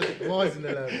 Was in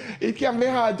the limelight. It can be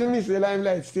hard to miss the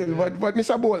limelight still, but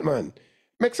Mr. Bolt, man,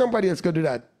 make somebody else go do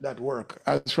that work,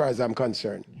 as far as I'm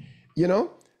concerned.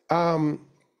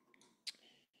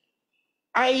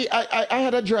 I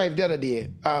had a drive the other day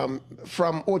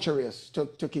from Ocho Rios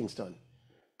to Kingston.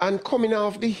 and coming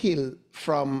off the hill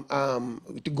from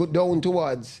to go down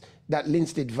towards that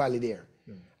Linstead Valley there.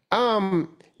 Do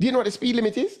you know what the speed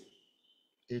limit is?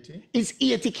 80? It's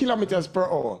 80 kilometers per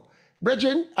hour.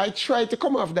 Brethren, I tried to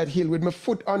come off that hill with my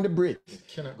foot on the brake,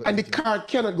 and the car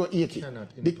cannot go 80.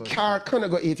 The car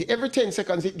cannot go 80. Every 10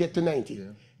 seconds it gets to 90.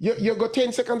 Yeah. You go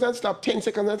 10 seconds and stop, 10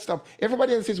 seconds and stop.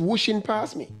 Everybody else is whooshing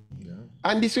past me. Yeah.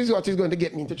 And this is what is going to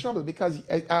get me into trouble, because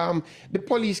the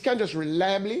police can just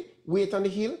reliably wait on the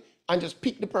hill and just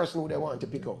pick the person who they want to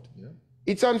pick out. Yeah.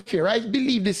 It's unfair. I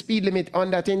believe the speed limit on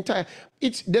that entire,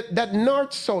 it's that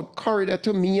north-south corridor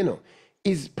to me, you know,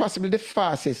 is possibly the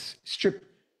fastest strip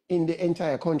in the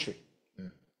entire country. Yeah.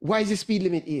 Why is the speed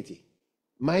limit 80?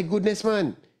 My goodness,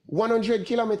 man. 100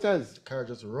 kilometers. The car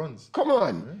just runs. Come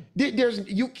on. Yeah.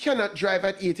 You cannot drive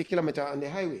at 80 kilometers on the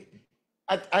highway.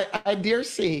 I dare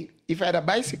say, if I had a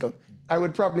bicycle, I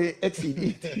would probably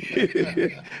exceed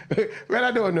it. Well,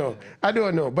 I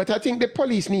don't know. But I think the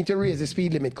police need to raise the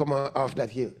speed limit come off that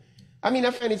hill. I mean,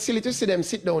 I find it silly to see them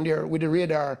sit down there with the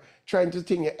radar trying to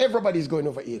think everybody's going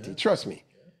over 80. Yeah. Trust me.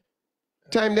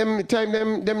 Time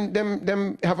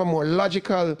them have a more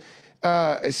logical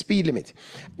speed limit.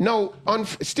 Now,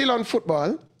 still on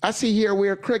football, I see here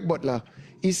where Craig Butler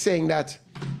is saying that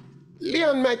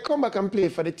Leon might come back and play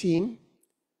for the team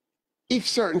if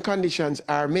certain conditions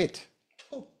are met.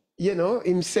 You know,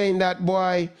 him saying that,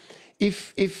 boy,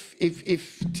 if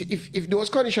those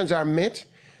conditions are met,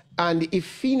 and if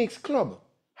Phoenix Club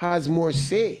has more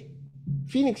say,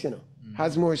 Phoenix, you know,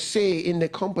 has more say in the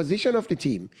composition of the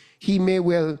team, he may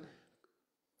well.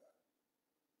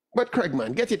 But Craig,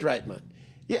 man, get it right, man.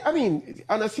 Yeah, I mean,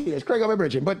 on a serious, Craig, I'm a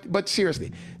virgin, but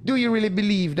seriously, do you really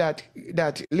believe that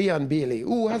Leon Bailey,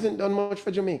 who hasn't done much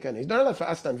for Jamaica, he's done a lot for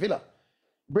Aston Villa,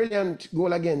 brilliant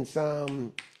goal against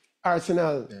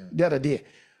Arsenal the other day,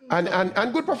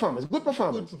 and good performance,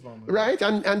 right?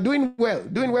 And doing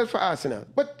well for Arsenal.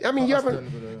 But I mean, you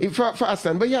haven't for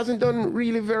Aston, but he hasn't done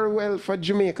really very well for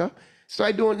Jamaica. So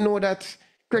I don't know that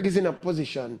Craig is in a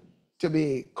position to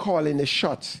be calling the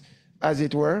shots, as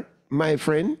it were, my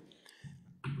friend.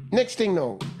 Next thing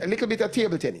now, a little bit of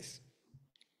table tennis.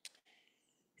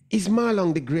 Is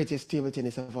Marlon the greatest table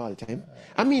tennis of all time?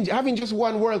 I mean, having just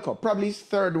one World Cup, probably his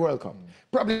third World Cup,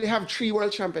 probably have 3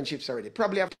 World Championships already,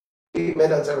 probably have 3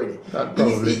 medals already.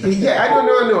 Yeah, I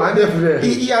know.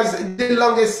 He has the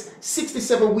longest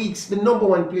 67 weeks, the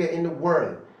 #1 player in the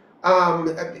world.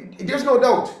 There's no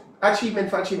doubt, achievement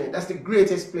for achievement, that's the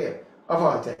greatest player of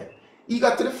all time. He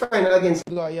got to the final against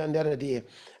Goyan the other day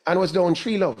and was down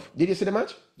 3-love. Did you see the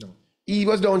match? No. He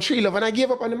was down 3-love and I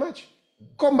gave up on the match.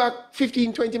 Come back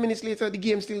 15, 20 minutes later, the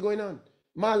game's still going on.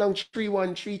 Marlon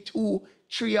 3-1, 3-2,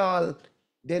 3-all,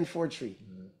 then 4-3.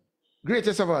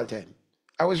 Greatest of all time.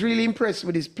 I was really impressed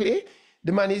with his play.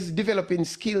 The man is developing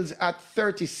skills at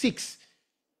 36.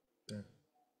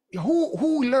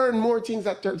 Who learned more things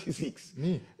at 36?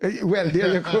 Me. Well,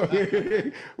 there you go.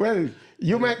 Well,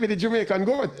 you might be the Jamaican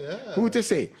goat. Yeah. Who to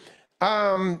say?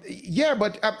 Yeah,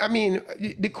 but I mean,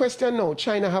 the question now,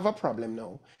 China have a problem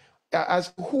now.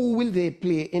 As who will they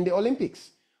play in the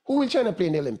Olympics? Who will China play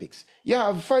in the Olympics? You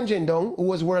have Fan Zhendong, who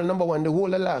was world #1 the whole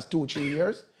of the last 2-3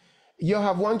 years. You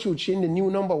have Wang Chuqin, the new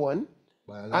 #1.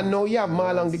 And now you have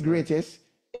Marlon the greatest,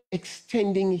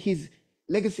 extending his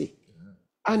legacy.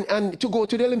 And to go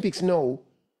to the Olympics now,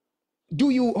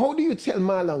 how do you tell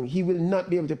Marlon he will not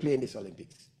be able to play in this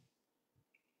Olympics?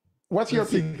 What's your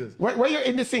pick? Why you're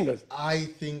in the singles? I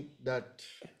think that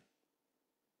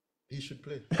he should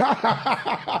play.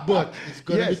 But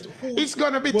it's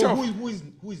gonna be tough.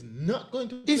 Who is not going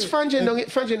to play? It's Fan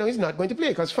Zhendong is not going to play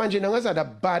because Fan Zhendong has had a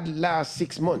bad last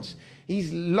 6 months.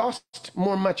 He's lost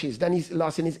more matches than he's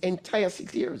lost in his entire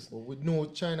 6 years. Well, we know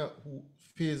China who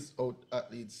phase out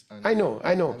athletes. And I know.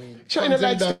 I mean, China is the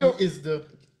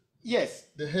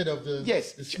head of the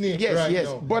snake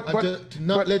now. But to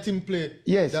not let him play,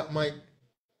 that might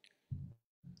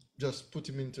just put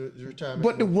him into retirement.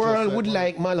 But the world would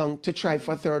like Marlon to try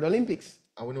for 3rd Olympics.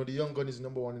 And we know the young gun is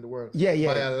 #1 in the world. Yeah.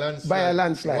 By a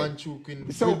landslide. Wang Chuqin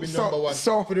will be #1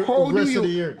 so for the rest of the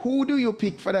year. Who do you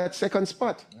pick for that 2nd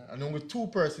spot? And only 2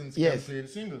 persons can play the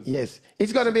singles. Yes,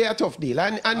 it's going to be a tough deal.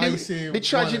 And the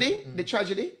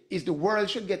tragedy is the world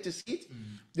should get to see it.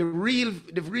 The real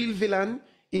villain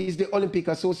is the Olympic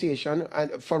Association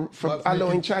and for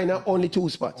allowing China only 2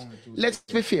 spots. Let's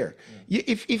be fair.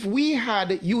 If we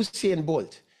had Usain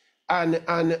Bolt and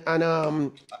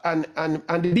the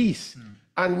Beast,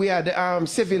 and we had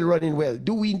Seville running well,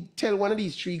 do we tell one of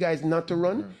these 3 guys not to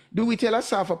run? Do we tell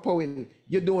Asafa Powell,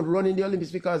 you don't run in the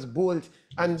Olympics because Bolt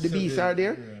and the Beast are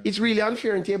there? It's really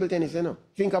unfair in table tennis, you know.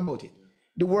 Think about it.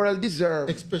 The world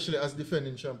deserves. Especially as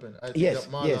defending champion. I think Yes,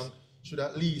 that Marlon yes. should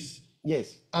at least,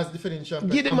 Yes. as defending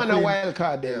champion, Give the man a wild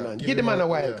card then, man. Give the man a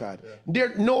wild card.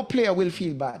 There, no player will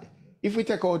feel bad. If we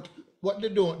take out... What they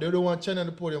don't want China on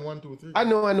the podium 1, 2, 3. I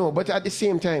know, but at the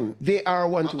same time, they are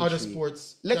 1, 2, 3. Other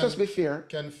sports Let us be fair.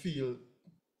 Can feel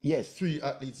yes. 3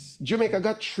 athletes. Jamaica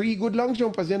got 3 good long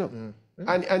jumpers, you know.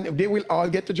 And they will all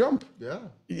get to jump. Yeah.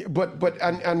 But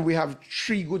we have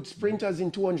 3 good sprinters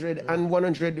in 200 and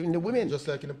 100 in the women. Just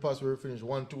like in the past where we finished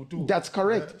 1, 2, 2. That's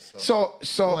correct. Yeah, so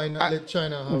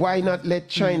why not let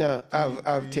China have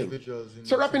have things?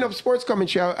 So wrapping up sports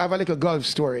commentary, I have a little golf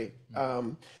story.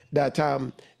 That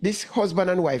this husband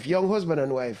and wife, young husband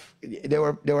and wife, they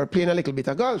were playing a little bit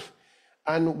of golf,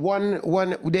 and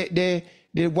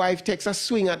the wife takes a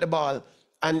swing at the ball,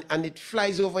 and it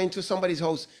flies over into somebody's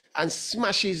house and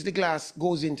smashes the glass,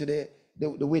 goes into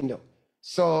the window.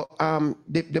 So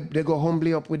they go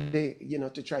humbly up with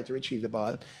to try to retrieve the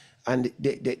ball, and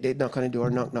they knock on the door,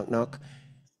 knock,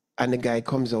 and the guy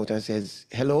comes out and says,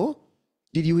 "Hello,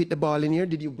 did you hit the ball in here?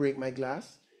 Did you break my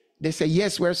glass?" They say,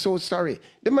 "Yes, we're so sorry."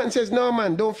 The man says, "No,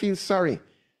 man, don't feel sorry.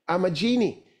 I'm a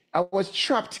genie. I was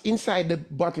trapped inside the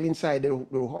bottle, inside the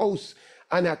house,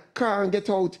 and I can't get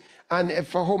out. And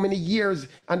for how many years?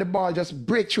 And the ball just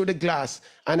break through the glass,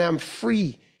 and I'm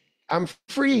free. I'm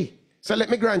free. So let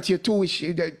me grant you 2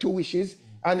 wishes.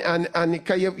 And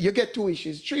you get 2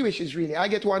 wishes, 3 wishes, really. I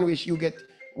get 1 wish, you get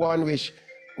 1 wish.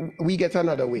 We get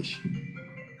another wish.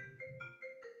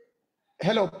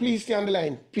 Hello, please stay on the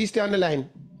line. Please stay on the line.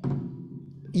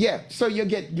 Yeah, so you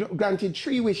get granted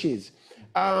 3 wishes.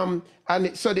 And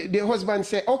so the husband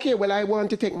said, "Okay, well, I want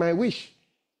to take my wish."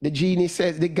 The genie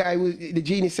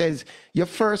says, "Your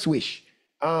first wish,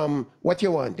 what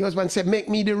you want?" The husband said, "Make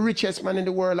me the richest man in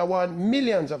the world. I want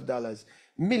millions of dollars,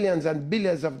 millions and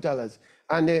billions of dollars."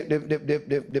 And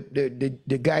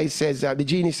the guy says, the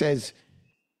genie says,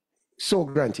 "So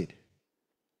granted."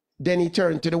 Then he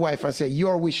turned to the wife and said,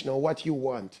 "Your wish now, what you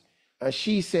want?" And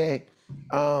she said,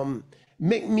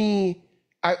 "Make me,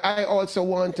 I also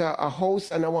want a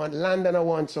house, and I want land, and I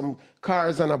want some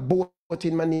cars and a boat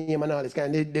in my name and all this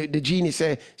kind." The genie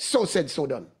said, "So said, so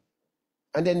done."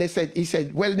 And then he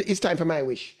said, "Well, it's time for my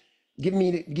wish. Give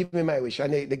me my wish."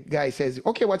 And the guy says,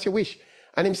 "Okay, what's your wish?"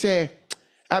 And him say,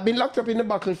 "I've been locked up in the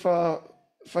buckle for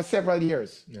several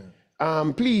years.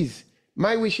 Yeah. Please,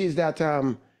 my wish is that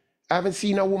I haven't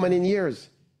seen a woman in years.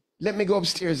 Let me go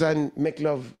upstairs and make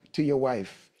love to your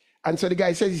wife." And so the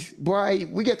guy says, "Boy,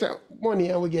 we get money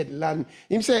and we get land."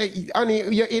 Him say, "Honey,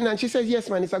 you're in?" And she says, "Yes,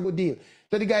 man, it's a good deal."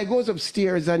 So the guy goes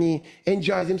upstairs and he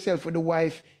enjoys himself with the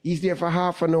wife. He's there for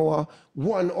half an hour,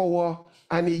 1 hour,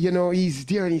 and he's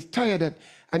there and he's tired.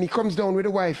 And he comes down with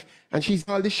the wife, and she's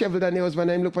all disheveled, and the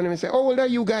husband, and look at him and say, "How old are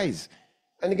you guys?"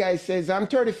 And the guy says, "I'm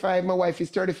 35, my wife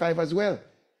is 35 as well."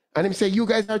 And him say, "You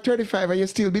guys are 35 and you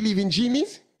still believe in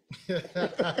genies?"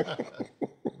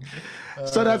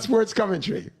 So that's sports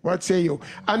commentary. What say you?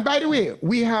 And by the way,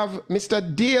 we have Mr.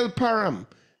 Dale Parham,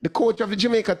 the coach of the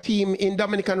Jamaica team in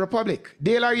Dominican Republic.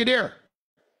 Dale, are you there?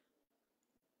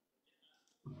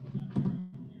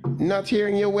 Not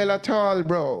hearing you well at all,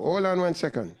 bro. Hold on 1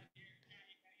 second.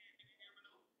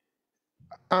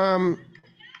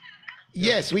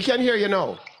 Yes, we can hear you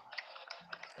now.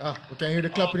 We can hear the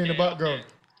clapping in the background.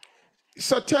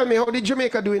 So tell me, how did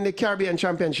Jamaica do in the Caribbean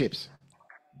Championships?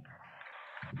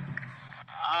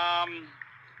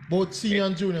 Both senior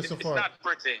and junior so far. It's not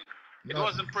pretty. It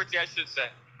wasn't pretty, I should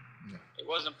say. No. It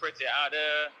wasn't pretty.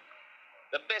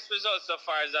 The best result so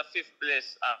far is a 5th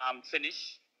place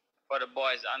finish for the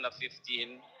boys under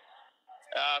 15.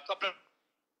 A couple of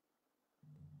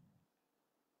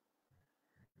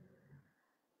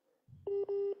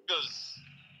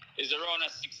is around a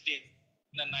 16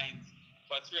 and 9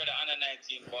 for 3 of the under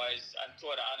 19 boys and 2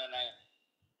 of the under 9.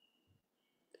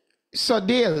 So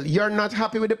Dale, you're not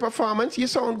happy with the performance? You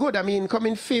sound good. I mean,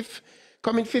 coming fifth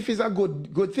is a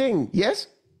good thing. Yes?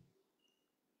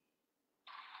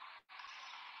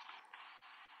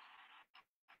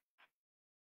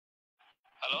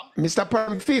 Hello? Mr.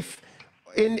 Perm, 5th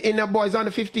in the boys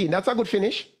under 15. That's a good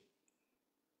finish.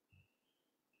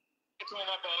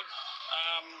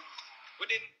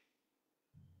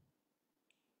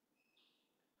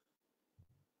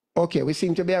 Okay, we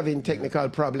seem to be having technical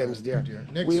problems there.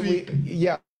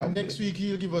 Next week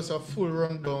he'll give us a full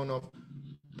rundown of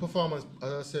performance,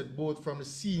 as I said, both from the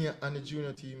senior and the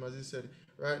junior team. As he said,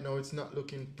 right now it's not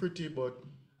looking pretty, but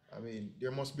I mean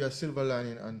there must be a silver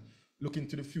lining, and looking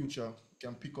to the future,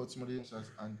 can pick out some of the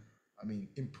answers and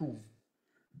improve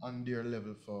on their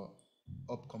level for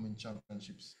upcoming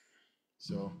championships.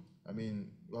 So we're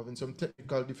having some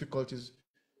technical difficulties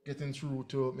getting through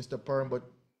to Mr. Perm, but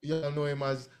you all know him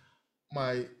as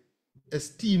my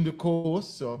esteemed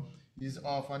co-host, so he's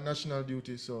off on national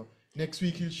duty. So next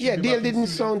week he'll should Yeah, be Dale back in didn't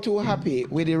studio. sound too happy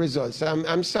with the results.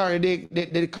 I'm sorry,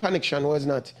 the connection was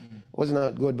not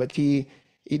good, but he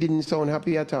didn't sound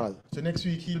happy at all. So next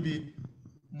week he'll be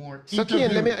more. So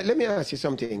Kian, let me ask you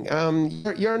something.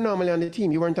 You're normally on the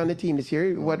team. You weren't on the team this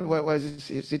year. What was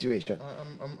the situation?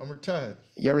 I'm retired.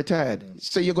 You're retired.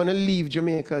 So you're gonna leave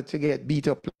Jamaica to get beat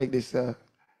up like this? I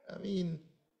mean,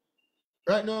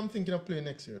 right now I'm thinking of playing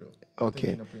next year though.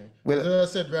 Okay. Well, as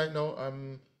I said, right now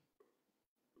I'm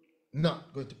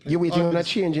not going to play. You're waiting on a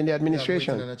change in the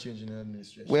administration. Yeah, I'm waiting on a change in the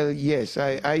administration. Well, yes,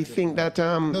 I think that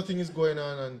nothing is going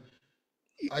on, and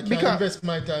I can't invest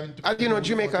my time into. As you know,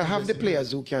 Jamaica have the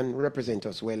players who can represent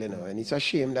us well, and it's a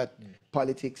shame that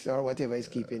politics or whatever is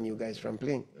keeping you guys from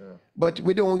playing. Yeah. But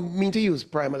we don't mean to use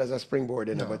Primal as a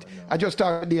springboard, but I just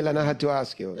talked to Dale and I had to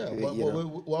ask you. Yeah, we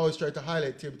always try to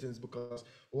highlight table tennis because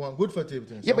we want good for table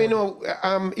tennis. Yeah, but you know,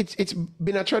 it's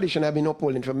been a tradition I've been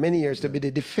upholding for many years to be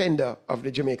the defender of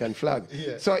the Jamaican flag.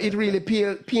 Yeah. So it really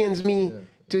pains me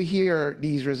to hear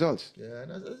these results. Yeah,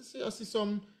 and I see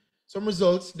some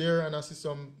results there, and I see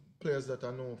some players that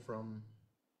I know from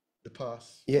the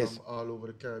past, from all over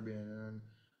the Caribbean, and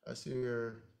I see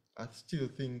where I still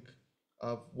think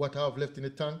of what I've left in the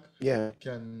tank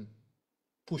can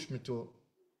push me to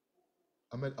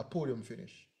a podium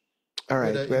finish. All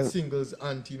right. Whether in singles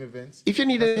and team events. If you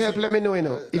need any help, let me know.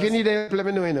 If you need help, let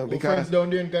me know. Because friends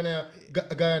down there in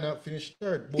Guyana finished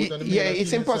third.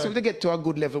 It's impossible to get to a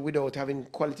good level without having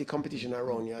quality competition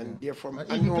around you, and therefore,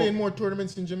 and even playing more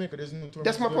tournaments in Jamaica. There's no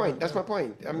tournaments. That's my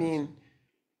point. I mean,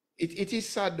 it is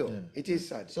sad though. Yeah. It is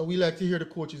sad. So we like to hear the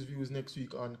coach's views next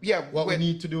week on what we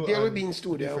need to do. They will be in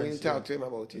studio and we'll talk to him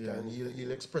about it. Yeah, and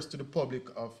he'll express to the public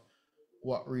of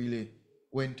what really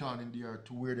went on in there,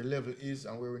 to where the level is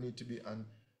and where we need to be, and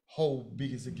how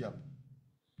big is the gap.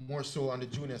 More so on the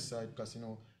junior side, because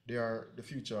they are the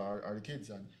future, are the kids,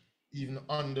 and even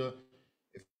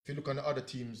if you look on the other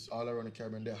teams all around the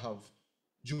Caribbean, they have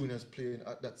juniors playing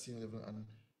at that senior level and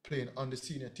playing on the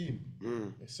senior team.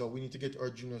 So we need to get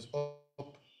our juniors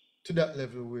up to that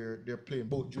level where they're playing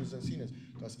both juniors and seniors.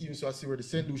 Because even so, I see where the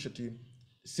St. Lucia team,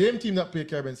 the same team that play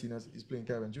Caribbean seniors, is playing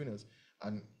Caribbean juniors,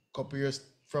 and a couple years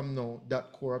from now,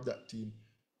 that core of that team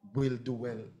will do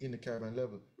well in the Caribbean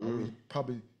level. And we'll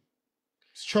probably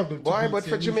struggle to but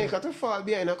for Jamaica to fall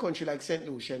behind a country like St.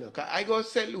 Lucia, I go to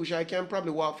St. Lucia, I can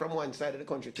probably walk from one side of the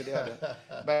country to the other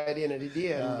by the end of the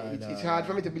day. And it's hard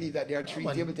for me to believe that there are three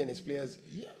table tennis players.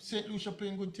 Yeah, St. Lucia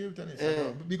playing good table tennis.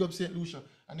 Big up St. Lucia.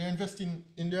 And they're investing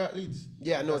in their athletes.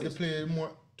 Yeah, no. They play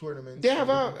more tournaments. They have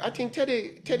I think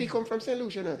Teddy come from St.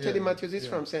 Lucia now. Teddy Matthews is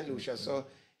from St. Lucia. So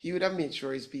he would have made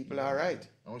sure his people are right.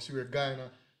 And we see where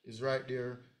Guyana is right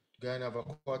there. Guyana have a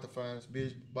quarterfinals.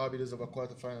 Barbados have a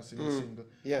quarterfinals in the single.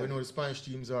 Yeah. We know the Spanish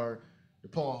teams are the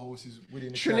powerhouses within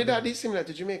the Trinidad is similar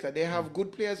to Jamaica. They have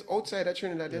good players outside of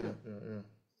Trinidad.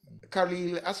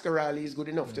 Khalil Askarali is good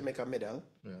enough to make a medal.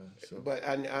 But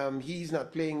he's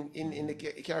not playing in the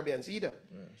Caribbean either.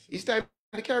 It's time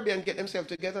the Caribbean get themselves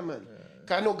together, man.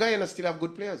 Because I know Guyana still have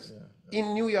good players.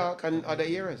 In New York and other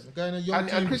areas.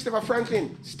 And Christopher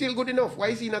Franklin, still good enough. Why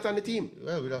is he not on the team?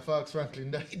 Well, with a Fox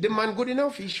Franklin. The man good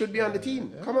enough. He should be on the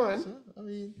team. Come on. So,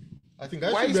 I think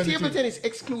why is table tennis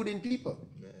excluding people?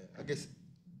 I guess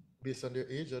based on their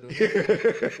age, I don't know.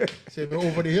 Say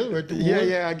over the hill, right?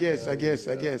 Yeah, I guess. I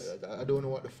don't know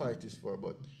what the fight is for,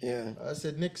 but I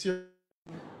said next year.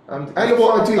 I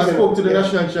spoke to the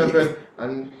national champion,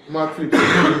 and Mark Flick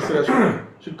said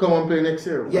should come and play next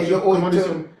year. Yeah, you're on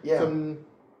some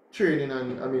training,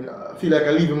 and I feel like I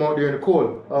leave him out there in the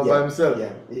cold all by himself.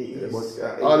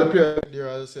 But all the players there,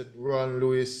 as I said, Ron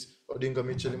Lewis, Odinga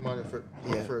Mitchell, Emmanuel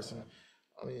first.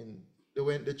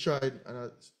 They tried,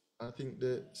 and I think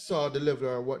they saw the level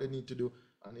of what they need to do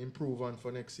and improve on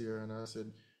for next year. And I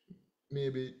said,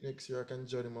 maybe next year I can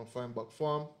join him and find back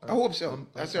form. I hope so.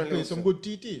 I certainly play some good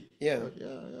TT. Yeah.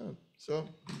 So,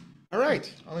 all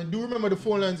right. Do remember the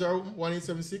phone lines are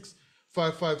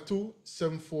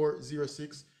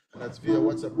 1-876-552-7406. And that's via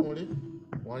WhatsApp only.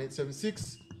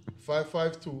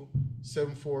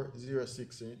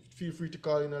 1-876-552-7406. And feel free to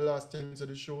call in the last 10 minutes of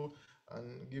the show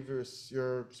and give us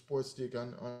your sports take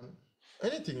on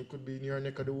anything. It could be in your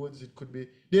neck of the woods. It could be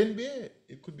the NBA.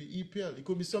 It could be EPL. It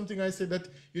could be something I said that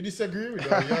you disagree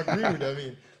with or you agree with.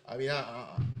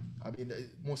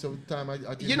 Most of the time I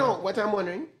what I'm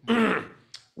wondering?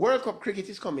 World Cup cricket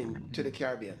is coming to the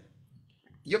Caribbean.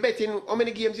 You're betting how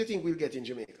many games you think we'll get in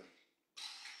Jamaica?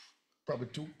 Probably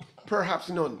 2. Perhaps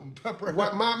none.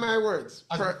 What my words?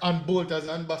 And Bolt as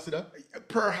ambassador?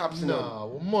 Perhaps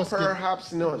none.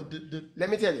 Perhaps none. Let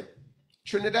me tell you.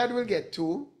 Trinidad will get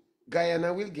 2.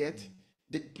 Guyana will get.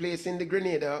 The place in the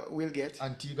Grenada will get.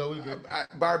 Antigua will get.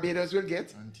 Barbados will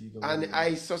get. Antigua and will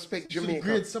I suspect Jamaica.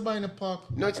 Great Sabina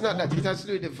Park. No, it's not that. It has to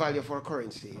do with the value of our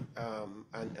currency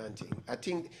and thing. I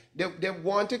think they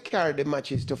want to carry the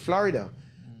matches to Florida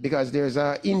because there's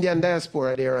a Indian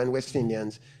diaspora there and West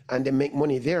Indians, and they make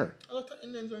money there. A lot of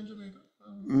Indians are in Jamaica.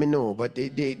 Me know, but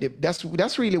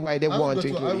that's really why they want to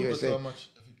include the USA.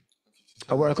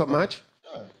 A World Cup match?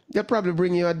 Yeah. They'll probably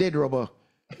bring you a dead rubber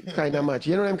kind of match.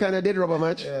 You know them kind of dead rubber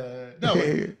match? No,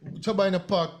 Sabina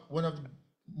Park, one of the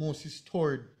most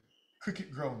historic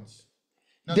cricket grounds.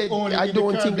 I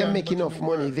don't think they make enough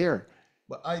money there.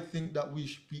 But I think that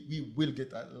we will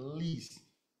get at least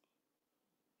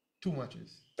 2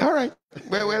 matches. All right.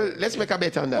 Well, let's make a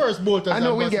bet on that. I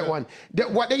know we'll get one.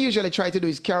 What they usually try to do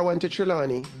is carry one to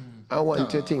Trelawney and one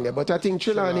to thing there. But I think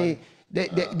Trelawney,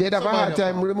 they'd have a hard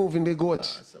time removing the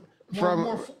goats.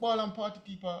 More football and party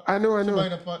people. I know.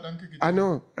 Than cricket. I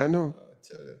know.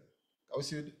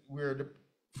 Obviously, where the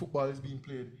football is being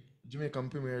played, Jamaican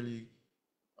Premier League.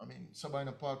 I mean,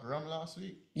 Sabina Park ram last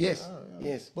week. Yes,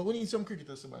 yes. But we need some cricket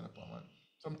at Sabina Park, man.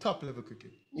 Some top level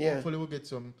cricket. Yeah. Hopefully we'll get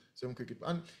some cricket.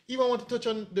 And even I want to touch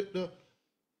on the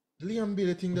Liam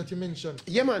Bailey thing that you mentioned.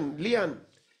 Yeah, man, Leon.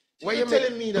 Why you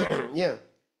telling me that? Yeah.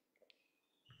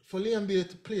 For Liam Bailey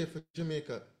to play for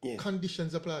Jamaica,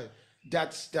 conditions apply.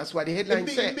 That's what the headline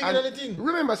said.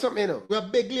 Remember something, you know. We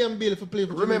have big Liam Bailey for playing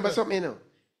for Jamaica. Remember something, you know.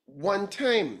 One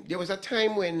time, there was a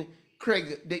time when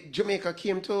Jamaica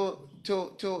came to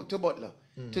Butler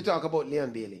to talk about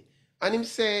Liam Bailey. And him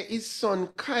say his son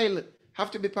Kyle have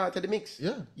to be part of the mix.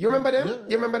 Yeah. You remember them? Yeah.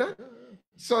 You remember that?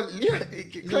 So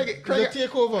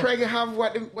Craig have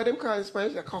what them call in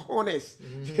Spanish like cojones.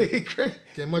 Can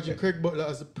you imagine Craig Butler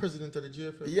as the president of the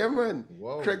JFF? Yeah, man.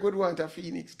 Wow. Craig would want a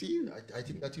Phoenix team. I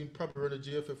think that team probably run the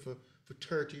JFF for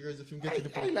 30 years if you get to the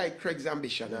point. I like Craig's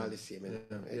ambition all the same. You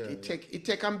know? It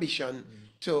take ambition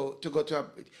to go to a...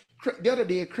 The other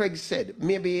day, Craig said,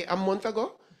 maybe a month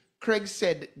ago, Craig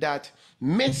said that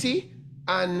Messi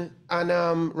and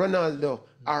Ronaldo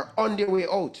are on their way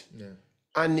out. Yeah.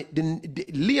 And the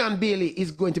Leon Bailey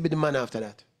is going to be the man after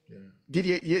that. Yeah. Did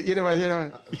you know what you know?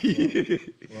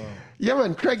 Wow. Yeah,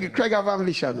 man. Craig have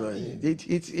ambition, man.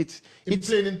 It's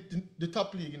playing in the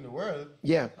top league in the world.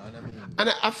 Yeah.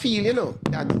 And I feel, you know,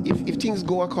 that if things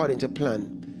go according to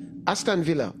plan, Aston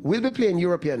Villa will be playing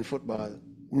European football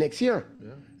next year. Yeah.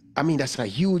 I mean, that's a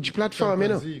huge platform,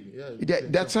 Champions you know. Yeah,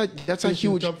 that's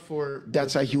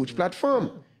a huge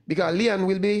platform because Leon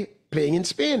will be playing in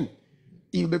Spain.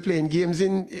 He'll be playing games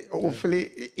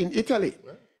hopefully in Italy.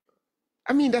 Yeah.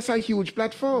 I mean, that's a huge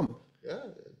platform. Yeah,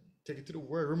 take it to the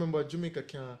world. Remember, Jamaica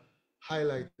can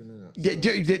highlight.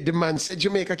 The man said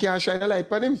Jamaica can't shine a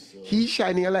light on him. So, he's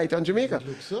shining a light on Jamaica.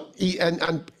 So?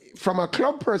 And from a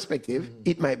club perspective,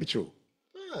 it might be true.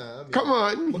 Yeah, I mean, come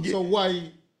on. So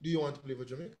why do you want to play for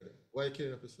Jamaica then? Why are you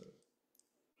killing up yourself?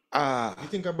 You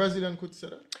think a Brazilian could say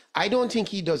that? I don't think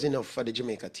he does enough for the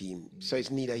Jamaica team. So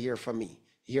it's neither here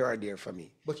or there for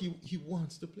me. But he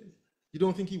wants to play. You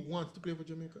don't think he wants to play for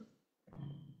Jamaica?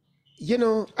 You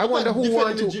know, I wonder who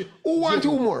want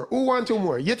two more. Who want two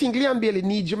more? You think Liam Bailey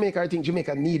need Jamaica? I think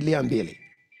Jamaica need Liam Bailey.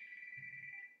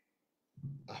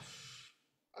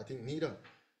 I think neither.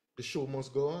 The show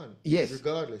must go on. Yes.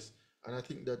 Regardless. And I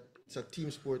think that it's a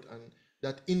team sport, and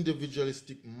that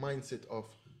individualistic mindset of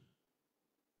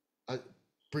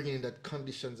bringing in that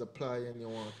conditions apply and you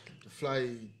want to fly.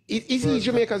 Is he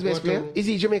Jamaica's best player? Is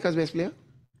he Jamaica's best player?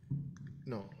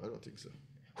 No, I don't think so.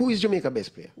 Who is Jamaica's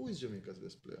best player? Who is Jamaica's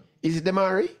best player? Is it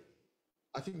Demari?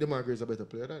 I think Demari is a better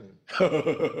player than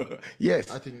him.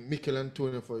 Yes. I think Mikel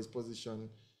Antonio for his position,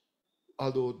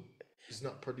 although he's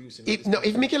not producing.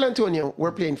 If Mikel Antonio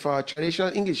were playing for a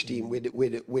traditional English team with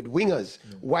wingers,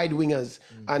 wide wingers,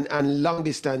 and long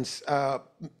distance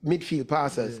midfield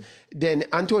passers, then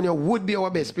Antonio would be our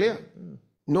best player,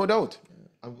 no doubt.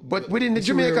 But within the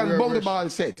Jamaican bungle ball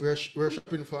set, we're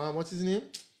shopping for what's his name?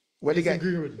 What the guy?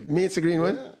 Greenwood. Mason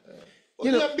Greenwood. Yeah.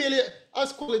 You know, Bailey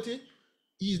has quality.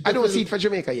 I don't see it for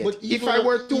Jamaica yet. If I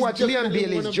were to watch Liam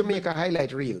Bailey's Jamaica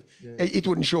highlight reel, it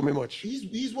wouldn't show me much.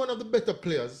 He's one of the better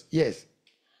players. Yes.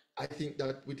 I think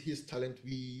that with his talent,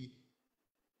 we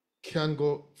can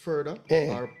go further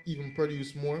or even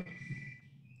produce more.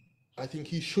 I think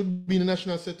he should be in the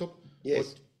national setup.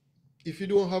 Yes. But if you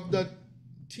don't have that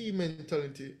team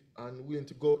mentality and willing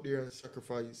to go out there and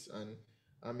sacrifice, and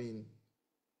I mean,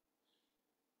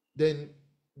 then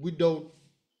without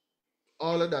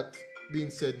all of that being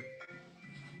said,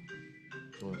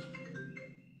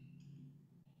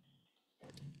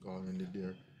 Gone in the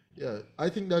there. Yeah, I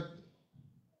think that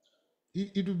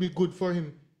it would be good for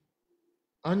him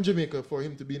and Jamaica for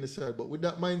him to be in the side. But with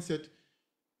that mindset,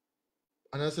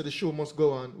 and I said the show must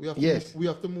go on. We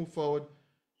have to move forward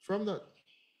from that.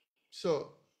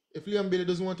 So if Liam Bailey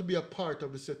doesn't want to be a part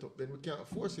of the setup, then we can't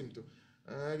force him to.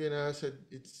 And again, I said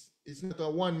it's not a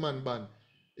one-man band.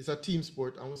 It's a team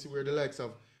sport, and we see where the likes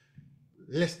of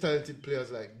less talented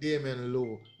players like Damien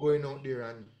Lowe going out there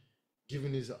and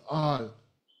giving his all,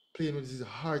 playing with his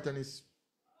heart and his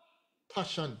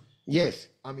passion. Yes.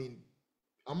 I mean,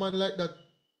 a man like that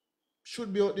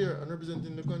should be out there and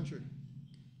representing the country.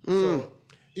 So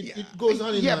it goes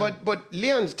on in but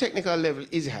Leon's technical level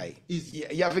is high.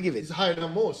 You have to give it. It's higher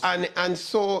than most. And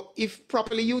so if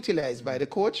properly utilized by the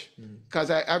coach, because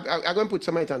I'm going to put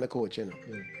some weight on the coach, you know.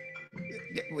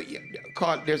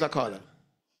 There's a caller.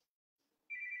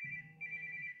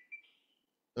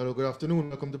 Hello, good afternoon.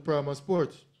 Welcome to Primal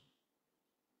Sports.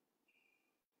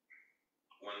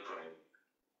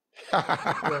 Go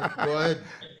ahead.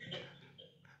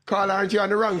 Carl, aren't you on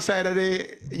the wrong side of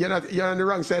the? You're on the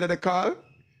wrong side of the call.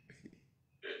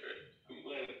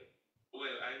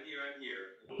 Well, I'm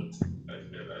here, but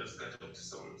I just got up to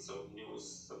some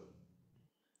news. So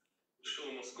the show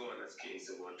must go on as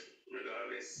Kings, but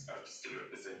regardless, I have to still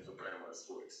represent for Primal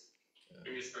Sports,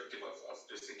 irrespective of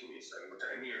the situation. But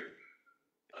I'm here,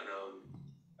 and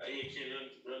I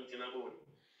can't ranting about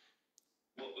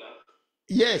Butler.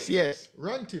 Yes.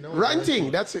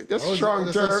 Ranting. That's a strong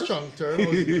term. That's a strong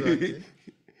term.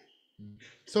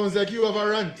 Sounds like you have a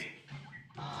rant.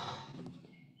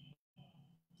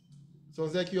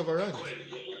 Sounds like you have a rant.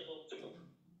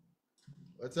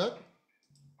 What's that?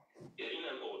 Yeah, in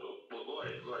and out. But go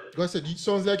ahead. Go ahead. It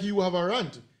sounds like you have a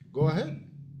rant. Go ahead.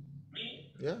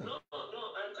 Me? Yeah. No,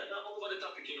 I'm kind of over the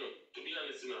topic, you know. To be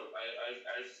honest, you know,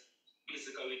 I've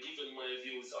basically given my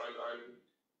views on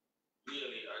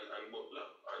Bailey and Butler,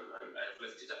 and I've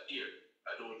left it at here.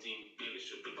 I don't think Bailey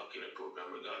should be back in the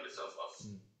program regardless of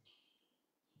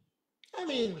I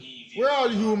mean, we're all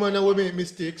human and we make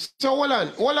mistakes. So hold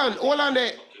on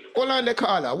the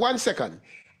caller. 1 second.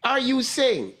 Are you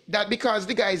saying that because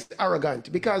the guy is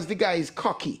arrogant, because the guy is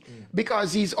cocky,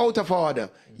 because he's out of order,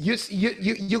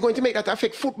 you're going to make that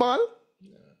affect football?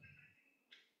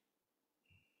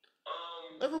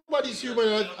 Everybody's human.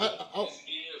 It's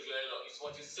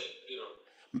what he said, you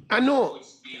know. I know.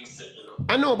 It's being said, you know.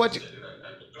 I know, but and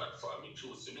the platform he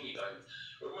chose to do it. And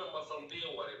remember from day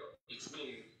one, you know, it's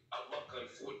been a back and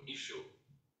forth issue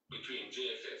between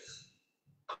JFF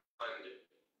and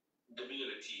the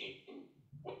Bailey team,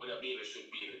 whether Bailey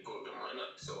should be in the program or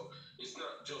not. So it's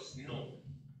not just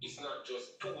it's not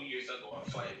just 2 years ago or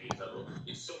 5 years ago.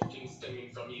 It's something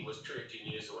stemming from he was 13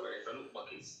 years old. And if I look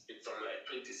back, it's from like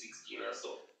 2016 or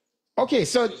so. Okay,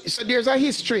 so there's a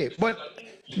history, but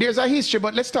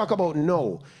let's talk about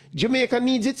now. Jamaica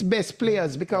needs its best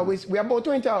players because we're about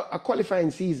to enter a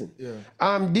qualifying season.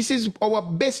 Yeah. This is our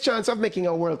best chance of making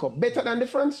a World Cup. Better than the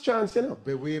France chance, you know.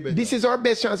 Way better. This is our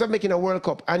best chance of making a World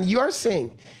Cup. And you're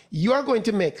saying you are going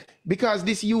to make, because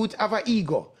this youth have an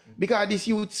ego, because this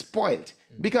youth spoiled,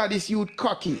 because this youth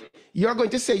cocky, you're going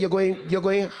to say you're going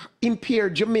to impair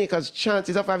Jamaica's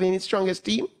chances of having its strongest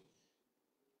team?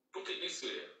 Put it this way.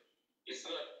 It's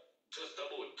not just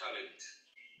about talent,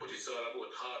 but it's all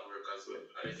about hard work as well.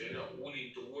 And if you're not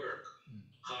willing to work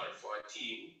hard for a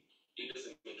team, it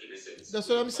doesn't make any sense. That's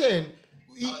what I'm saying.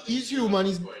 He's human.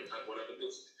 He's had one of the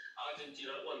best.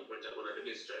 Argentina at one point had one of the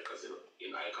best strikers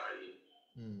in Icardi.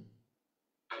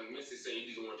 And Messi said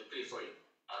he didn't want to play for him.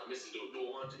 Messi don't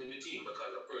want him in the team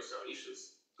because of personal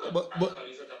issues.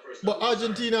 But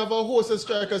Argentina have a host of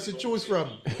strikers to choose from.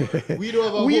 We don't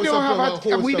have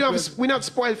a host. We're not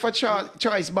spoiled for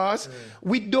choice, boss. Yeah.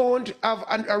 We don't have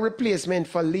a replacement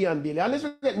for Leon Bailey. Unless we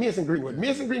get Mason Greenwood.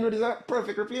 Mason Greenwood is a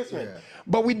perfect replacement. Yeah.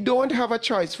 But we don't have a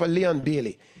choice for Leon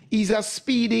Bailey. He's a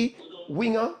speedy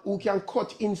winger who can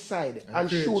cut inside and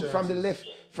shoot from the left,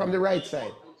 from the right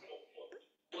side.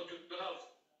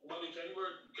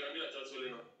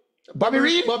 Bobby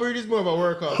Reid? Bobby Reid is more of a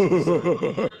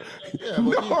workhorse. Yeah,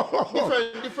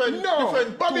 but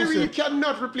different. Bobby Reid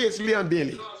cannot replace Leon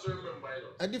Bailey.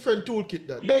 A different toolkit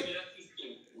that. We can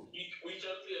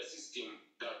play a system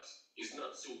that is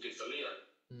not suited for Leon.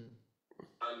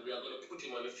 And we are going to put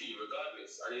him on the field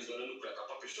regardless. And he's going to look like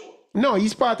a puppy show. No,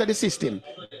 he's part of the system.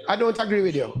 I don't agree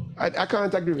with you. I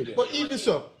can't agree with you. But even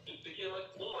so. The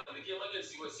game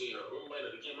against USA,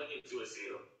 remember the game against USA,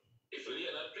 if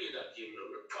Leon had played that game, we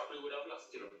probably would have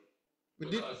lost,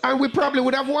 And we probably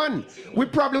would have won. We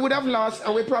probably would have lost,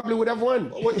 and we probably would have won.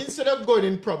 But instead of going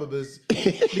in probables,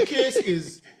 the case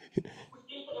is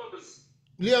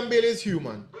Liam Bailey is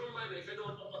human. Remember, if you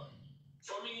don't,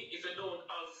 for me, if you don't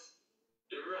have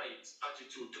the right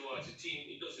attitude towards the team,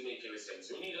 it doesn't make any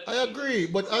sense. I agree,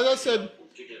 but as I said,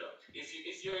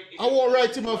 if I won't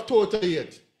write him off totally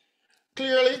yet.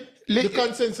 Clearly, the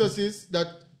consensus is that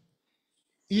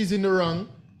he's in the wrong.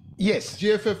 Yes.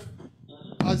 JFF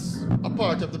as a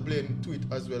part of the blame to it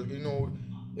as well. You know,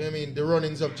 I mean, the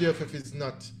runnings of JFF is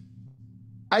not.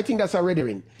 I think that's a red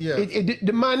herring. Yeah.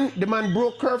 The man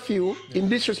broke curfew in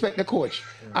disrespect the coach,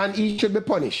 and he should be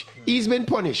punished. He's been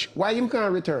punished. Why him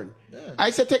can't return? I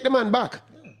said take the man back.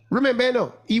 Remember, you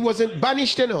know, he wasn't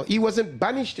banished, you know. He wasn't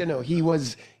banished, you know. He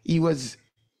was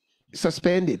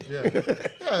suspended.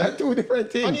 That's two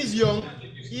different things. And he's young.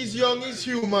 He's young. He's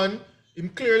human. He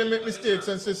clearly make mistakes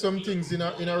and say some things in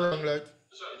a wrong light.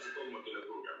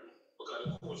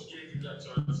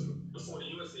 Before the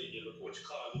USA game, the coach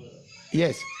called him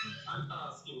Yes. and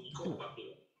asked him to come back,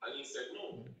 and he said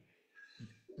no.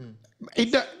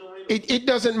 It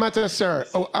doesn't matter, sir.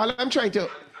 Oh, all I'm trying to. And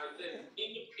then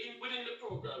within the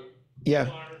program, Yeah.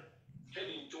 you are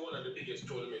heading to one of the biggest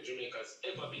tournaments Jamaica's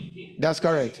ever been in. That's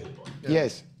correct.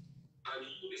 Yes. And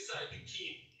you decide to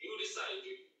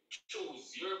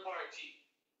choose your party,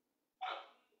 a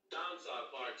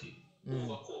dancehall party,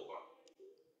 over Copa.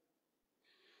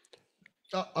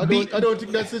 I don't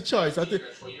think that's a choice. I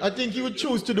think he would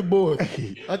choose to the boat.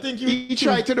 I think he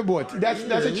tried to the boat. That's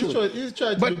a choice. He's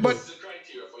tried to but the boat. What's the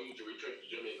criteria for you to return to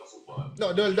Jamaica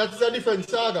football? No, that's a different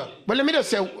saga. But let me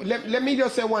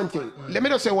just say one thing.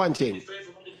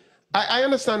 I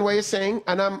understand what you're saying,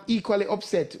 and I'm equally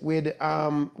upset with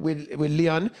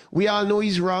Leon. We all know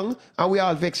he's wrong, and we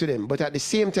all vex with him. But at the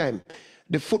same time,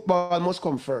 the football must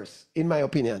come first, in my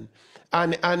opinion.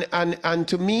 And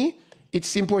to me,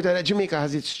 it's important that Jamaica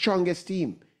has its strongest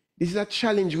team. This is a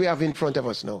challenge we have in front of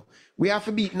us now. We have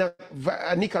to beat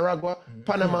Nicaragua,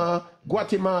 Panama,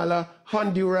 Guatemala,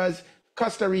 Honduras,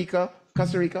 Costa Rica.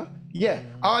 Yeah.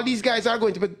 All these guys are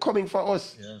going to be coming for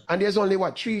us. Yeah. And there's only,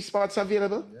 3 spots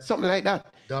available? Yeah. Something like that.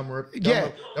 Damn,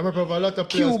 have a lot of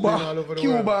players all over the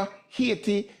world. Cuba,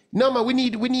 Haiti. No, man, we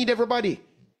need everybody.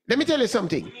 Let me tell you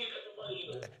something.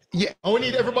 Yeah. And we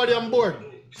need everybody on board.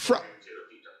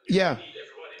 Yeah.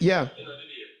 We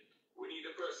need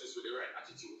the persons with the right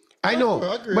attitude. I know.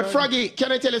 But Froggy,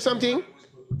 can I tell you something?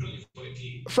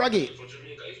 Froggy. For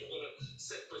Jamaica, if you're going to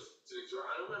set precedents,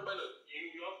 I remember that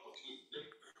you have put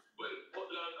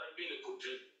Portland and Billy put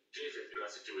JFF in a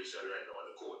situation right now on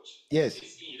the coach. Yes.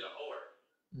 It's either or.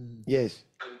 Yes.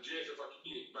 And JFF have to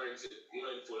be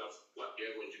mindful of what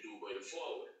they're going to do going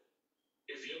forward.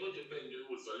 If you're going to bend the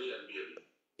rules for Lee and Bailey,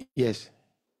 yes.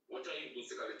 what are you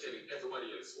basically telling everybody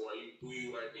else, or who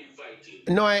you are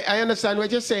inviting? No, I understand what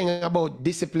you're saying about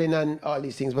discipline and all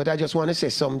these things, but I just want to say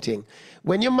something.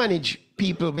 When you manage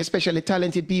people, especially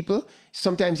talented people,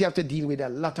 sometimes you have to deal with a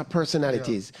lot of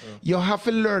personalities. You have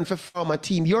to learn to form a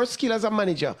team. Your skill as a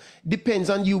manager depends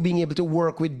on you being able to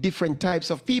work with different types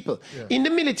of people. In the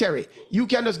military, you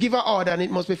can just give an order and it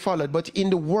must be followed, but in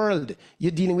the world,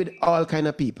 you're dealing with all kind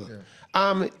of people.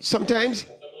 Sometimes...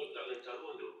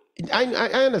 I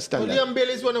understand. Well, Liam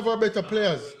Bailey is one of our better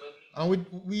players, and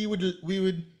we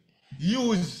would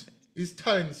use his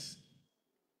talents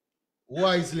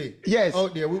wisely. Yes,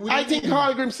 out there. I think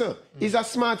Carl Grimson is a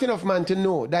smart enough man to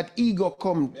know that ego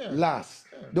come last.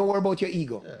 Don't worry about your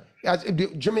ego.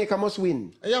 Jamaica must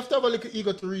win. You have to have a little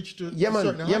ego to reach to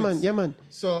certain heights. Yeah, man.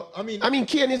 So I mean,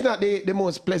 Kane is not the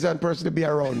most pleasant person to be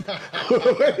around. I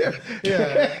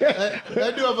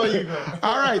do have a ego.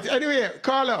 All right. Anyway,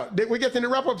 Carla, we're getting the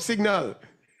wrap-up signal.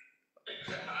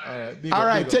 All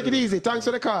right, take it easy. Thanks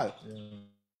for the call.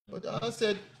 But I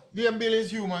said, Liam Bailey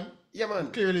is human. Yeah, man.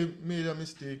 He clearly made a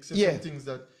mistake. Said some things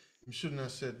that he shouldn't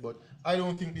have said. But I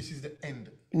don't think this is the end.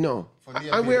 No.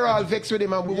 And we're all vexed with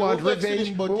him, and we want revenge.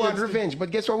 We want revenge.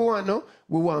 But guess what we want now?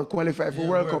 We want to qualify for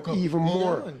World Cup even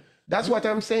more. Man. That's what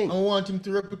I'm saying. I want him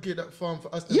to replicate that form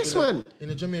for us. Yes, man. In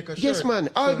a Jamaica shirt. Yes, man.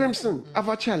 Al Grimson, have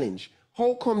a challenge.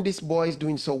 How come this boy is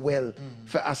doing so well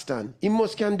for Aston? He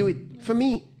must can do it for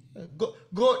me.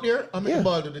 Go out there and make the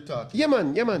ball do the talk. Yeah,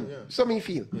 man. So me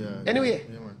feel. Anyway.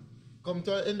 Yeah, man. Come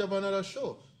to the end of another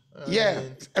show.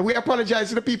 And we apologize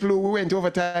to the people who we went over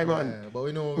time on. But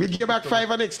we know we'll get back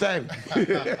 5 next time.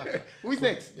 Who's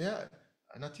next? Yeah,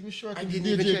 I'm not even sure. I think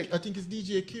it's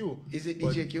DJ Q. Is it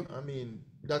DJ Q? I mean,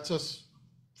 that's us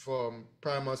from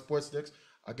Primal Sports Decks.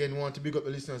 Again, we want to big up the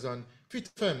listeners on Fit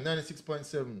FM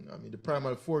 96.7. I mean, the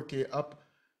Primal 4K app,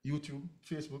 YouTube,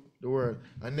 Facebook, the world.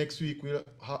 And next week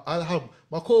I'll have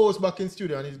my co-host back in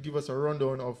studio and he'll give us a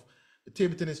rundown of the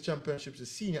table tennis championships, the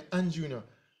senior and junior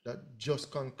that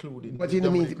just concluded. But in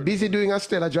the meantime, busy doing a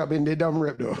stellar job in the dumb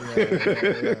rep though.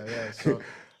 Yeah. So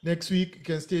next week, you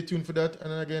can stay tuned for that.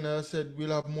 And again, as I said,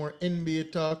 we'll have more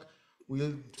NBA talk.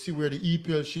 We'll see where the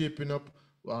EPL shaping up.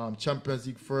 Champions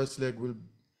League first leg will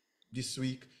this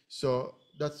week. So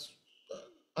that's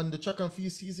and the track and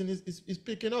field season is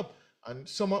picking up. And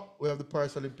summer we have the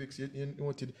Paris Olympics. You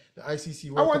noted the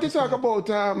ICC. I want to talk about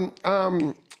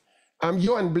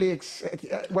you and Blake's.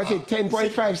 What's it?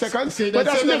 10.5 seconds. But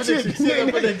that's next week. Say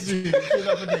that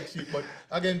for next week. But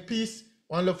again, peace.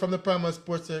 One love from the Primal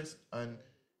Sports X, and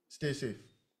stay safe.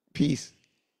 Peace.